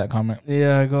day after that comment.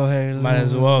 Yeah, go ahead. Might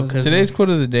as well, 'cause- Today's quote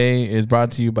of the day is brought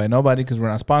to you by nobody because we're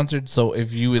not sponsored. So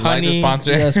if you would like to Honey.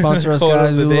 sponsor, yeah, sponsor us, quote guys.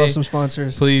 of We the would day, love some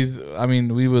sponsors. please. I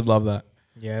mean, we would love that.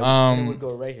 Yeah, it would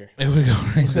go right here. It would go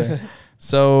right there.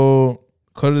 So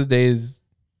quote of the day is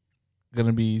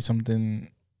gonna be something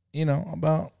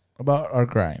about our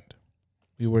grind.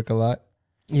 We work a lot.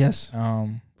 Yes.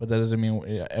 but that doesn't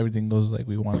mean everything goes like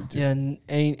we want it to. Yeah, and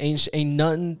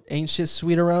ain't shit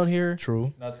sweet around here.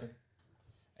 True. Nothing.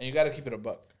 And you got to keep it a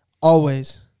buck.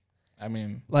 Always. I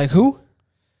mean, like who?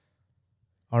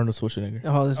 Arnold Schwarzenegger.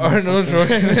 Oh, this Arnold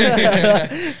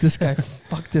Schwarzenegger. This guy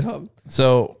fucked it up.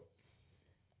 So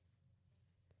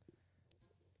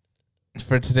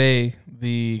for today,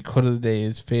 the quote of the day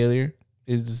is failure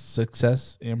is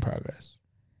success in progress.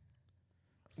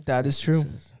 That is true.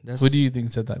 Who do you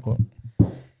think said that quote?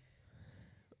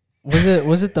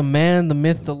 Was it the man, the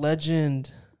myth, the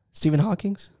legend, Stephen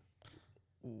Hawking's?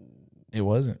 It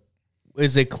wasn't.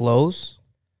 Is it close?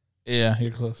 Yeah, you're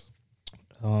close.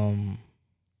 I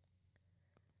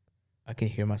can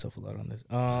hear myself a lot on this.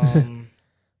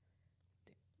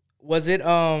 Was it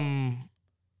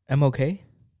MLK?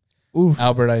 Oof.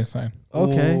 Albert Einstein.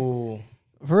 Okay. Ooh.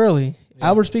 Really? Yeah.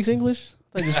 Albert speaks English?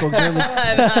 I just spoke German.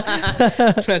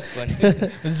 That's funny.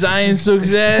 Sein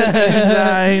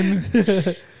Success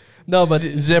design. No, but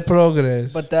the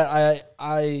progress. But that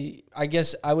I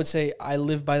guess I would say I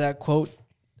live by that quote.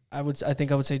 I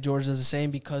think I would say George does the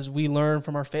same because we learn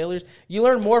from our failures. You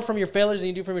learn more from your failures than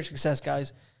you do from your success,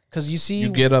 guys. Because you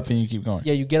get up and you keep going.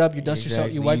 Yeah, you get up, you dust yourself,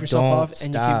 you wipe yourself don't off,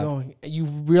 and you keep going. You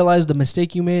realize the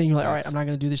mistake you made, and you're like, all right, I'm not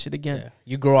gonna do this shit again. Yeah.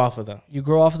 You grow off of that. You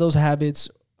grow off of those habits,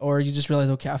 or you just realize,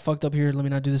 okay, I fucked up here. Let me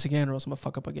not do this again, or else I'm gonna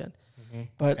fuck up again. Mm-hmm.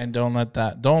 But and don't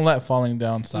let falling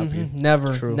down stop you.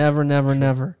 Never, True. never.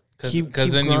 Because then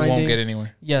grinding. You won't get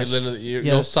anywhere. Yes.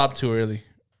 You'll stop too early.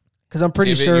 Because I'm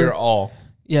pretty Give sure. It your all.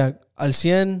 Yeah, al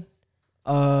 100.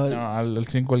 No, al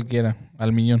 100 cualquiera. Al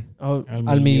millón. Oh, Al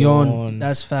al millón. millón.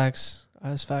 That's facts.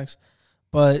 That's facts.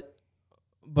 But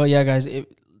yeah, guys,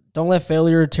 don't let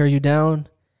failure tear you down.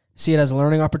 See it as a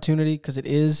learning opportunity because it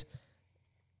is,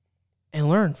 and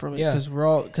learn from it. Because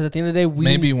because at the end of the day,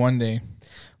 maybe one day,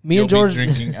 me and George be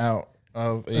drinking out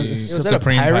of a Was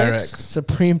Supreme that a Pyrex? Pyrex.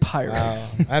 Supreme Pyrex.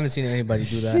 Wow. I haven't seen anybody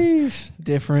do that. Sheesh.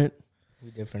 Different.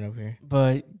 We different up here.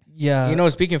 But yeah, You know,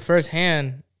 speaking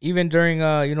firsthand, even during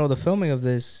the filming of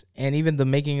this and even the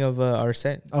making of our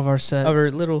set, of our set, of our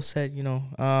little set,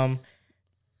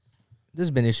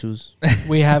 there's been issues.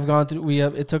 we have gone through.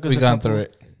 It took us. We gone through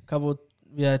it.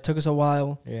 Yeah, it took us a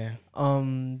while. Yeah.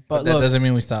 But that look, doesn't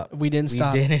mean we stop. we didn't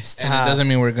stop. We didn't stop. And it doesn't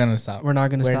mean we're gonna stop. We're not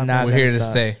gonna We're stop. not We're gonna here to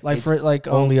stop. stay. Like It's for like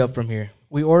only up from here.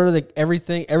 we order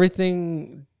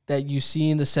everything that you see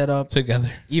in the setup.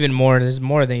 Together. Even more. There's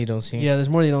more than you don't see. Yeah, there's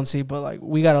more you don't see, but like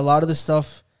we got a lot of the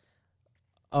stuff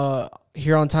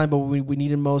here on time, but what we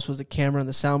needed most was the camera and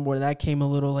the soundboard, and that came a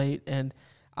little late. And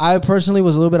I personally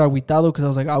was a little bit agüitado because I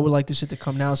was like, I would like this shit to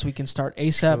come now so we can start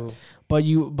ASAP. True.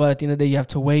 But at the end of the day, you have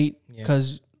to wait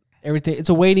because everything. It's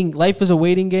a waiting. Life is a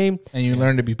waiting game, And you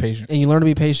learn to be patient. and you learn to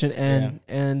be patient. And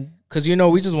Because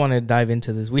we just want to dive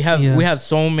into this. We have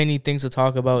so many things to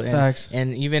talk about, facts.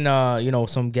 and even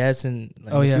some guests in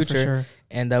the For future, sure.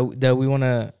 and that we want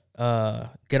to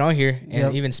get on here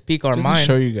and even speak our Just mind.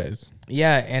 to show you guys.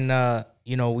 Yeah, and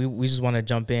we just want to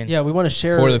jump in. Yeah, we want to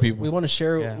share For the people. We want to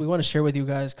share. Yeah. We want to share with you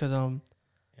guys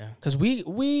because we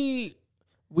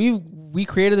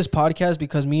created this podcast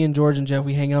because me and George and Jeff,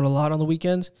 we hang out a lot on the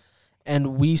weekends,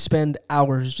 and we spend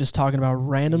hours just talking about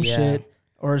random shit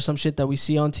or some shit that we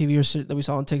see on TV or shit that we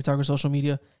saw on TikTok or social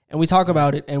media, and we talk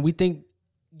about it, and we think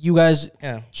you guys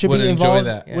should be involved,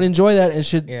 would enjoy that,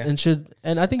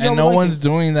 and I think and no one's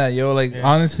doing that, yo. Like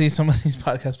honestly, some of these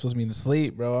podcasts supposed me to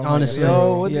sleep, bro. I'm honestly,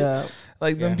 like, yo,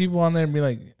 like them people on there be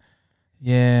like,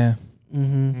 yeah,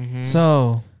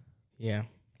 so, yeah.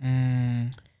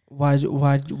 Why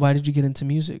did you get into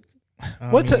music?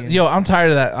 Yo, I'm tired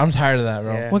of that,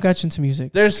 bro. Yeah. What got you into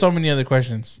music? There's so many other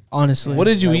questions. Honestly, What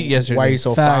did you eat yesterday? Why are you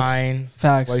so fine?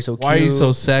 Facts. Why are you so cute? Why are you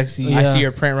so sexy? Yeah. I see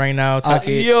your print right now. Tuck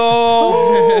it.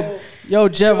 Yo, Yo,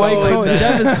 Jeff, why you So coming?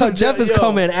 like Jeff is Yo,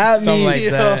 coming at something me. like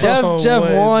that. Jeff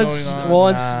What wants is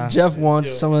going on? Jeff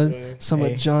wants some of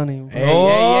Hey. Johnny. Bro.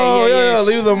 Hey. Yo,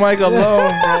 leave the mic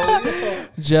alone, bro.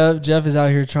 Jeff is out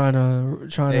here trying to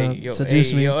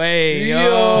seduce me. Yo,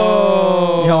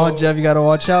 Jeff, you gotta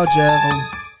watch out, Jeff.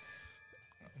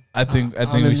 I think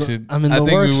I'm we should. I'm in I the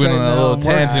think works we went right on a now. little I'm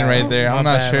tangent right there. I'm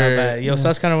not sure. Bad. Yo,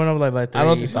 Sus kind of went up like by 3.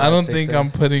 I don't think I'm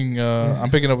putting. I'm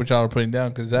picking up what y'all are putting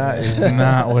down because that is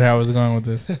not where I was going with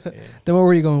this. Then where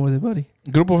were you going with it, buddy?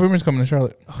 Grupo Firme's coming to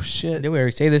Charlotte. Oh shit! Did we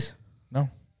already say this?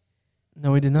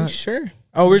 No, we did You not. sure?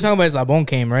 Oh, we were talking about his La Bon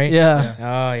came, right? Yeah.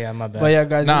 Oh, yeah, my bad. But yeah,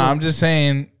 guys. Nah, I'm just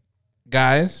saying,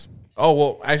 guys. Oh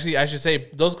well, actually, I should say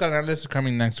those canales are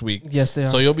coming next week. Yes, they are.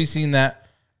 So you'll be seeing that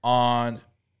on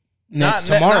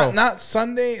tomorrow. not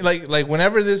Sunday. Like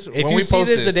whenever this. If when you we see post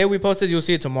this the day we posted, you'll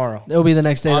see it tomorrow. It'll be the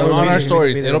next day. on our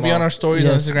stories. It'll be It'll be on our stories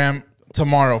Yes. on Instagram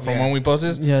tomorrow from when we post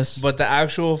this. Yes. But the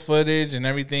actual footage and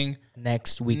everything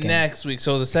next weekend. Next week.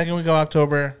 So the second week of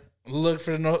October, look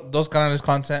for Dos Canales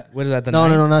content. What is that?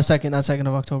 No, not second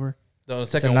of October. The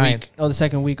second week. Oh, the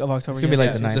second week of October. It's gonna be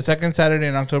like the 9th. The second Saturday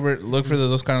in October, look for the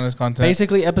Dos Canales content.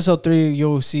 Basically, episode 3,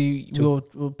 you'll see. We'll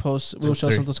post. We'll show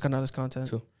 3. some Dos Canales content.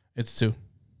 2. It's 2.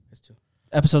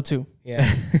 Episode 2. Yeah.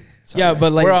 Yeah,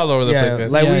 but like we're all over the place,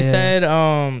 guys. Like we said,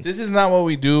 this is not what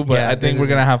we do, but I think we're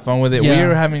gonna have fun with it. Yeah. We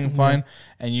are having fun,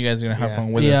 and you guys are gonna have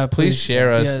fun with us. Please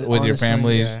share us with your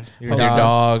families, your with your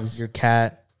dogs, your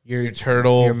cat, your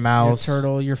turtle, your mouse, your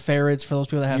turtle, your ferrets. For those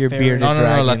people that have your ferrets.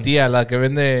 bearded la tía, la que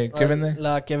vende, ¿qué vende?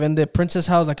 La que vende Princess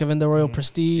House, la que vende Royal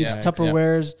Prestige,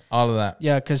 Tupperwares. All of that.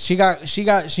 Yeah, because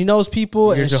she knows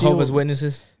people. Your and Jehovah's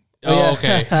Witnesses. Oh,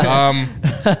 okay.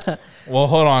 Well,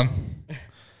 hold on.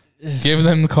 Give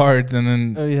them the cards, and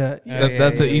then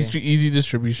that's an easy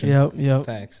distribution. Yep.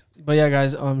 Facts. But yeah,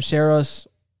 guys, share us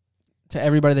to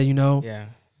everybody that you know. Yeah.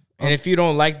 And if you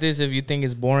don't like this, if you think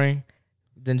it's boring,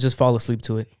 then just fall asleep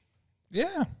to it.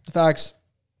 Yeah. Facts.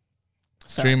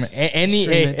 Stream it.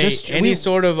 Any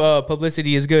sort of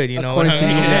publicity is good, you know. According to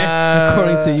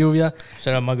Lluvia.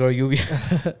 Shout out my girl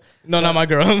Lluvia. No, not my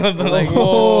girl. But like,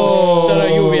 whoa. Shout out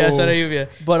Lluvia.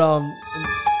 But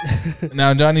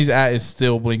now Johnny's is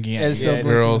still blinking at you.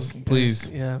 Girls,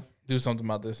 please do something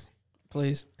about this.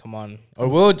 Please. Come on. Or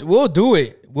we'll do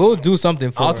it. We'll do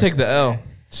something for I'll take the L.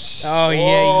 Oh,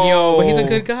 yeah, yo. But he's a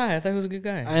good guy. I thought he was a good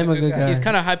guy. I am a good guy. He's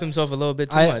kind of hyped himself a little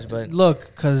bit too much, but... Look,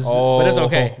 because... But it's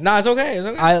okay. Nah, it's okay. It's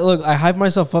okay. I hype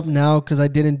myself up now because I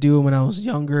didn't do it when I was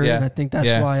younger, and I think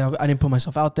that's why I didn't put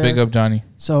myself out there. Big up, Johnny.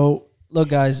 So, look,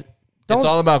 guys... It's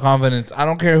all about confidence. I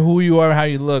don't care who you are, how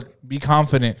you look. Be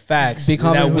confident. Facts. Be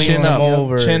confident.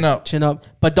 Chin up. Chin up.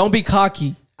 But don't be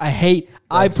cocky.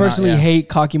 I personally hate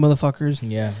cocky motherfuckers.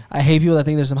 Yeah. I hate people that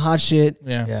think there's some hot shit.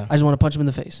 Yeah. I just want to punch them in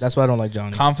the face. That's why I don't like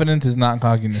Johnny. Confidence is not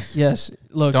cockiness. Yes.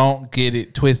 Look. Don't get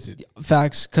it twisted.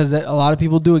 Facts. Because a lot of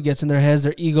people do. It gets in their heads.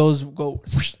 Their egos go.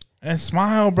 And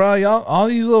smile, bro. Y'all, all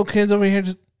these little kids over here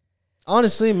just...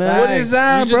 Honestly, man. What is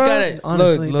that, bro?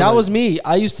 Honestly, that was me.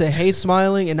 I used to hate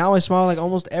smiling, and now I smile like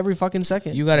almost every fucking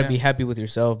second. You got to be happy with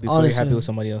yourself before you're happy with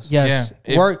somebody else. Yes.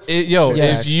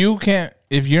 Yeah.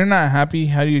 If you're not happy,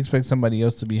 how do you expect somebody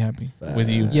else to be happy with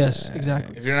you? Yes,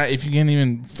 exactly. If you can't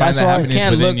even find that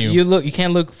happiness within you. You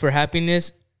can't look for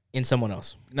happiness in someone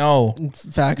else. No.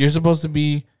 Facts. You're supposed to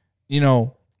be,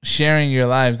 sharing your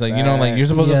lives. Like, you're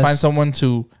supposed to find someone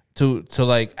to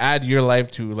like add your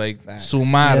life to, like,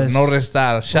 sumar, no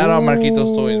restar. Shout out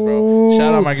Marquitos Toys, bro.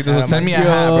 Shout out Marquitos. Send me a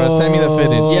hat, bro. Send me the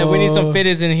fitted. Yeah, we need some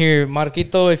fitteds in here.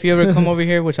 Marquito, if you ever come over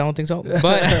here, which I don't think so.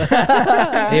 But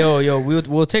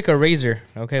we'll take a razor.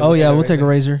 Okay. We'll take a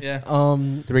razor. Yeah.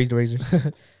 3 razors.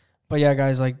 But yeah,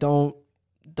 guys, like don't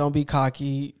be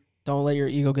cocky. Don't let your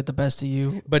ego get the best of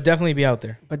you. But definitely be out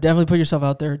there. But definitely put yourself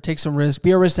out there. Take some risk.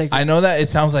 Be a risk taker. I know that it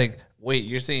sounds like, wait,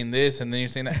 you're saying this and then you're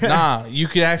saying that. Nah, you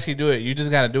could actually do it. You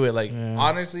just got to do it. Like,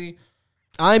 honestly,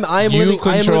 you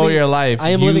control your life. I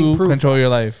am living proof. Control your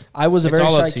life. I was a very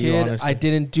shy kid.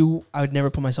 Honestly. I would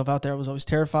never put myself out there. I was always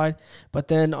terrified. But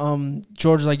then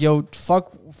George was like, yo,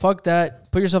 fuck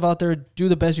that. Put yourself out there. Do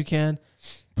the best you can.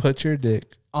 Put your dick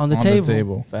on the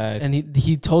table. Facts. And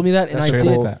he told me that, and I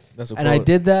did that. And I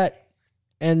did that.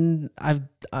 And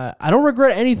I don't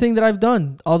regret anything that I've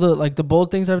done. All the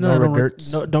bold things I've done.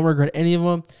 Don't regret any of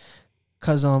them.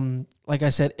 Cause like I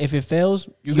said, if it fails,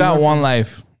 you got one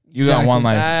life. You got one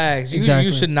life. Facts.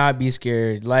 You should not be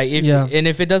scared. Like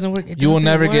if it doesn't work, you will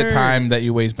never get time that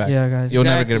you waste back. Yeah, guys. You'll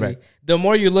never get it back. The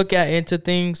more you look into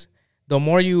things, the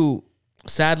more you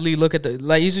sadly look at you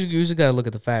just gotta look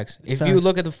at the facts. If you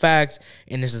look at the facts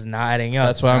and this is not adding up,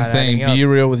 that's why I'm saying be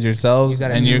real with yourselves,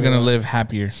 and you're gonna live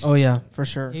happier. Oh yeah, for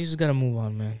sure. You just gotta move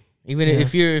on, man. Even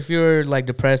if you're like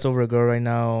depressed over a girl right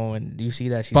now and you see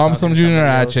that she's bump some Junior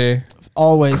H.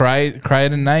 Always cry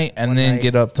tonight and then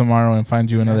get up tomorrow and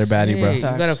find you another baddie, bro. You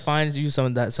gotta find you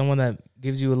someone that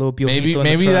gives you a little piojito.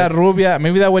 Maybe that rubia,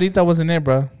 maybe that güerita wasn't there,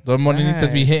 bro. Those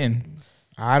morenitas be hitting.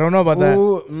 I don't know about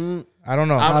that. I don't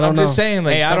know. I'm just saying,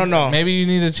 like, I don't know. Maybe you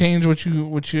need to change what you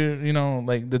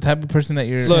like the type of person that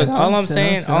you're. Look, all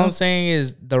I'm saying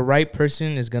is the right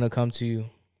person is gonna come to you.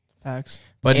 Facts.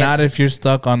 But not if you're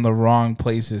stuck on the wrong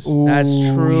places. Ooh, that's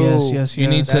true. Yes. You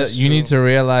need to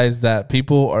realize that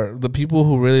the people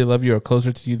who really love you are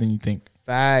closer to you than you think.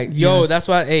 Fact. Yo, that's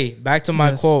why. Hey, back to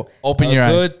my quote. Open your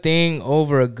eyes. A good thing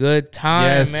over a good time.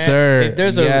 Yes, man. sir. If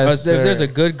there's a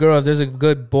good girl, if there's a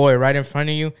good boy right in front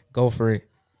of you, go for it.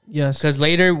 Yes. Because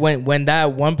later, when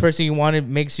that one person you wanted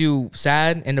makes you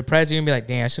sad and depressed, you're gonna be like,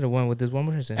 "Dang, I should have went with this one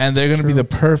person." And they're gonna be the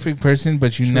perfect person,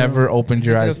 but you never opened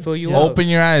your eyes. Fill you Open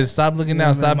your eyes. Stop looking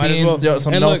down. Stop being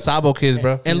some no sabo kids,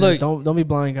 bro. And look, don't be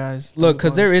blind, guys. Look,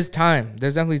 because there is time.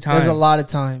 There's definitely time. There's a lot of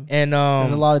time. And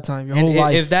there's a lot of time. Your whole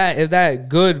life. If that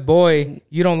good boy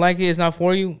you don't like it, it's not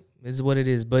for you. This is what it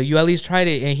is. But you at least tried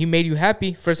it, and he made you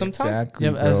happy for some time. Exactly.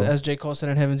 Yep, as J. Cole said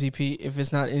in Heaven's EP, if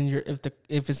it's not in your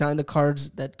if it's not in the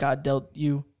cards that God dealt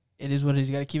you, it is what it is.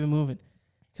 You got to keep it moving,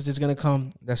 because it's gonna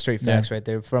come. That's straight facts right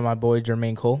there from my boy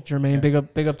Jermaine Cole. Jermaine, big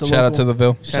up to shout out to the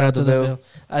Ville. Shout out to the Ville.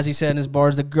 As he said in his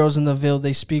bars, the girls in the Ville,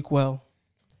 they speak well.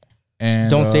 And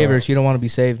don't save her. She don't want to be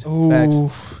saved. Ooh.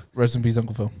 Facts. Rest in peace,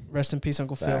 Uncle Phil. Rest in peace,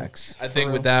 Uncle Facts. Phil. I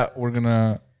think with that we're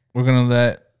gonna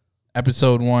let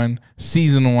episode 1,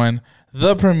 season 1,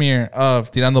 the premiere of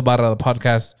Tirando Barra, the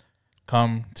podcast,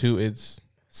 come to its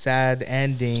sad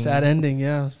ending. Sad ending,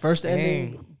 yeah. First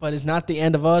ending, but it's not the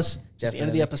end of us. Just the end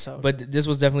of the episode. But this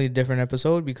was definitely a different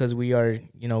episode because we are,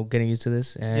 getting used to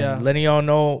this and letting y'all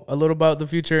know a little about the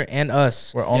future and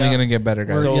us. We're only gonna get better,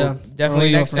 guys. So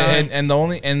definitely next time.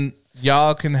 And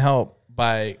y'all can help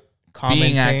by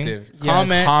being active.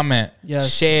 Yes. Comment.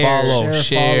 Yes.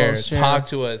 Share. Talk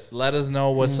to us. Let us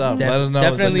know what's up. Let us know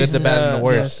the good, the bad, and the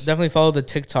worst. Yes. Definitely follow the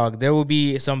TikTok. There will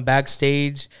be some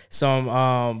backstage,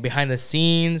 some behind the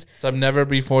scenes, some never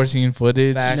before seen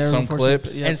footage, some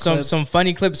clips, and some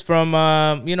funny clips from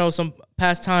some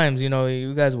past times.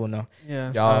 You guys will know.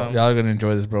 Yeah. Y'all are gonna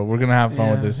enjoy this, bro. We're gonna have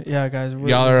fun with this. Yeah, guys.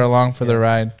 Y'all are along for the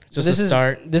ride. Just a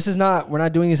start. This is not. We're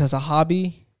not doing this as a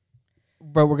hobby,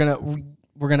 but we're gonna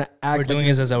act. We're doing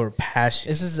this as our passion.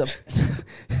 This is a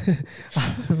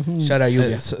shout out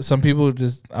you. Some people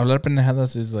just hablar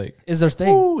pendejadas is like their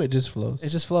thing. Ooh, it just flows. It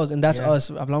just flows, and that's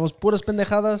us. Hablamos puras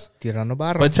pendejadas. Tirando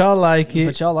barra. But y'all like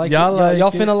it. Y'all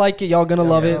finna like it. Y'all gonna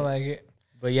love it. Like it.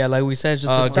 But yeah, like we said, just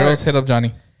to start. Girls hit up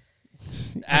Johnny.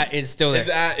 It's still there. His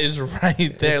at is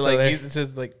right there. He's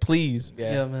just like, please.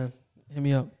 Yeah, man. Hit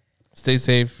me up. Stay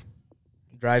safe.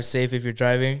 Drive safe if you're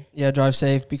driving. Yeah, drive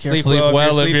safe. Be careful. Sleep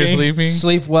well if you're sleeping.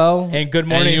 Sleep well. And good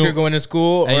morning if you're going to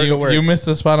school or to work. You missed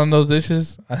the spot on those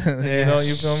dishes. You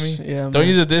feel me? Yeah. Don't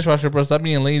use a dishwasher, bro. Stop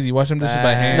being lazy. Wash them dishes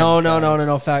by hand.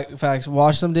 No. Facts.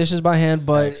 Wash some dishes by hand,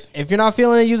 but if you're not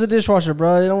feeling it, use a dishwasher,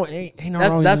 bro. Ain't no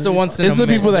wrong. That's the one. It's the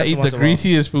people that eat the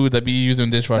greasiest food that be using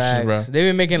dishwashers, bro. They've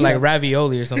been making like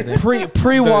ravioli or something.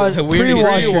 Pre-wash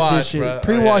your dishes.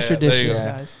 Pre-wash your dishes,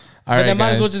 guys. But then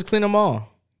might as well just clean them all.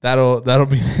 That'll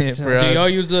be it for us. Do y'all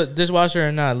use a dishwasher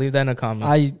or not? Leave that in the comments.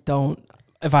 I don't.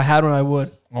 If I had one, I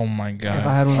would. Oh my god! If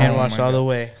I had one, hand wash all the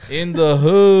way. In the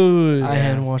hood. I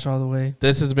hand wash all the way.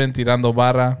 This has been Tirando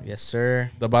Barra. Yes,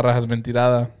 sir. The barra has been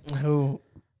tirada. Who?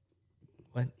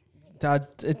 What?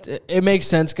 It makes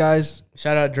sense, guys.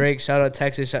 Shout out Drake. Shout out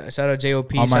Texas. Shout out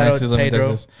JOP. All my shout out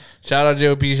Pedro. Shout out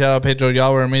JOP. Shout out Pedro.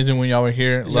 Y'all were amazing when y'all were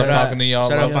here. Love talking to y'all.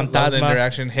 Shout out Love the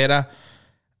interaction. Hera.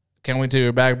 Can't wait till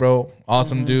you're back, bro.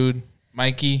 Awesome dude.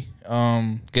 Mikey,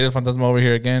 get El Fantasma over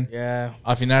here again. Yeah.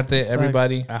 Afinarte,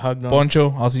 everybody. I hugged them.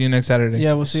 Poncho, I'll see you next Saturday.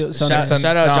 Yeah, we'll see you Sunday.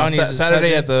 Shout out Johnny's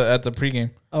Saturday cousin. at the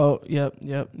pregame. Oh, yep.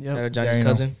 Shout out Johnny's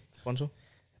cousin, Poncho.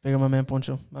 Big up my man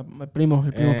Poncho. My primo,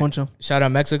 Poncho. Shout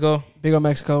out Mexico. Big up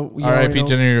Mexico. R.I.P.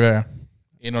 Jenny Rivera.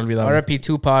 Inolvidable. R.I.P.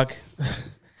 Tupac.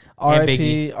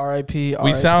 R.I.P.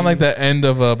 We sound like the end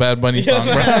of a Bad Bunny song,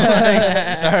 bro. All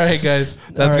right, guys.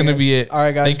 That's going to be it. All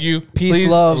right, guys. Thank you. Peace, please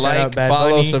love. like,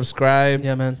 follow, subscribe.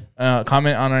 Yeah, man.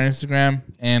 Comment on our Instagram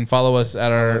and follow us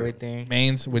at our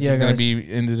mains, which is going to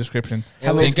be in the description.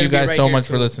 Thank you guys so much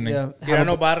for listening.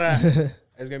 Tirando Barra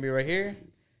is going to be right here.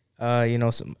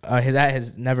 His at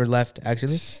has never left,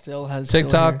 actually. Still has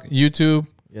TikTok, YouTube.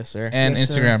 Yes, sir. And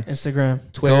Instagram.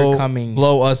 Instagram. Twitter coming.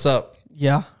 Blow us up.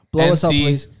 Yeah. Blow us up,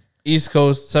 please. East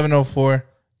Coast 704.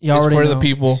 You already for know. the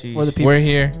people. For the people. We're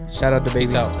here. Shout out to Baby.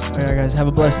 Peace out. All right, guys. Have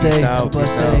a blessed day. Have a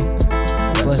blessed day.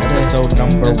 Episode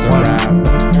number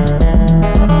 1.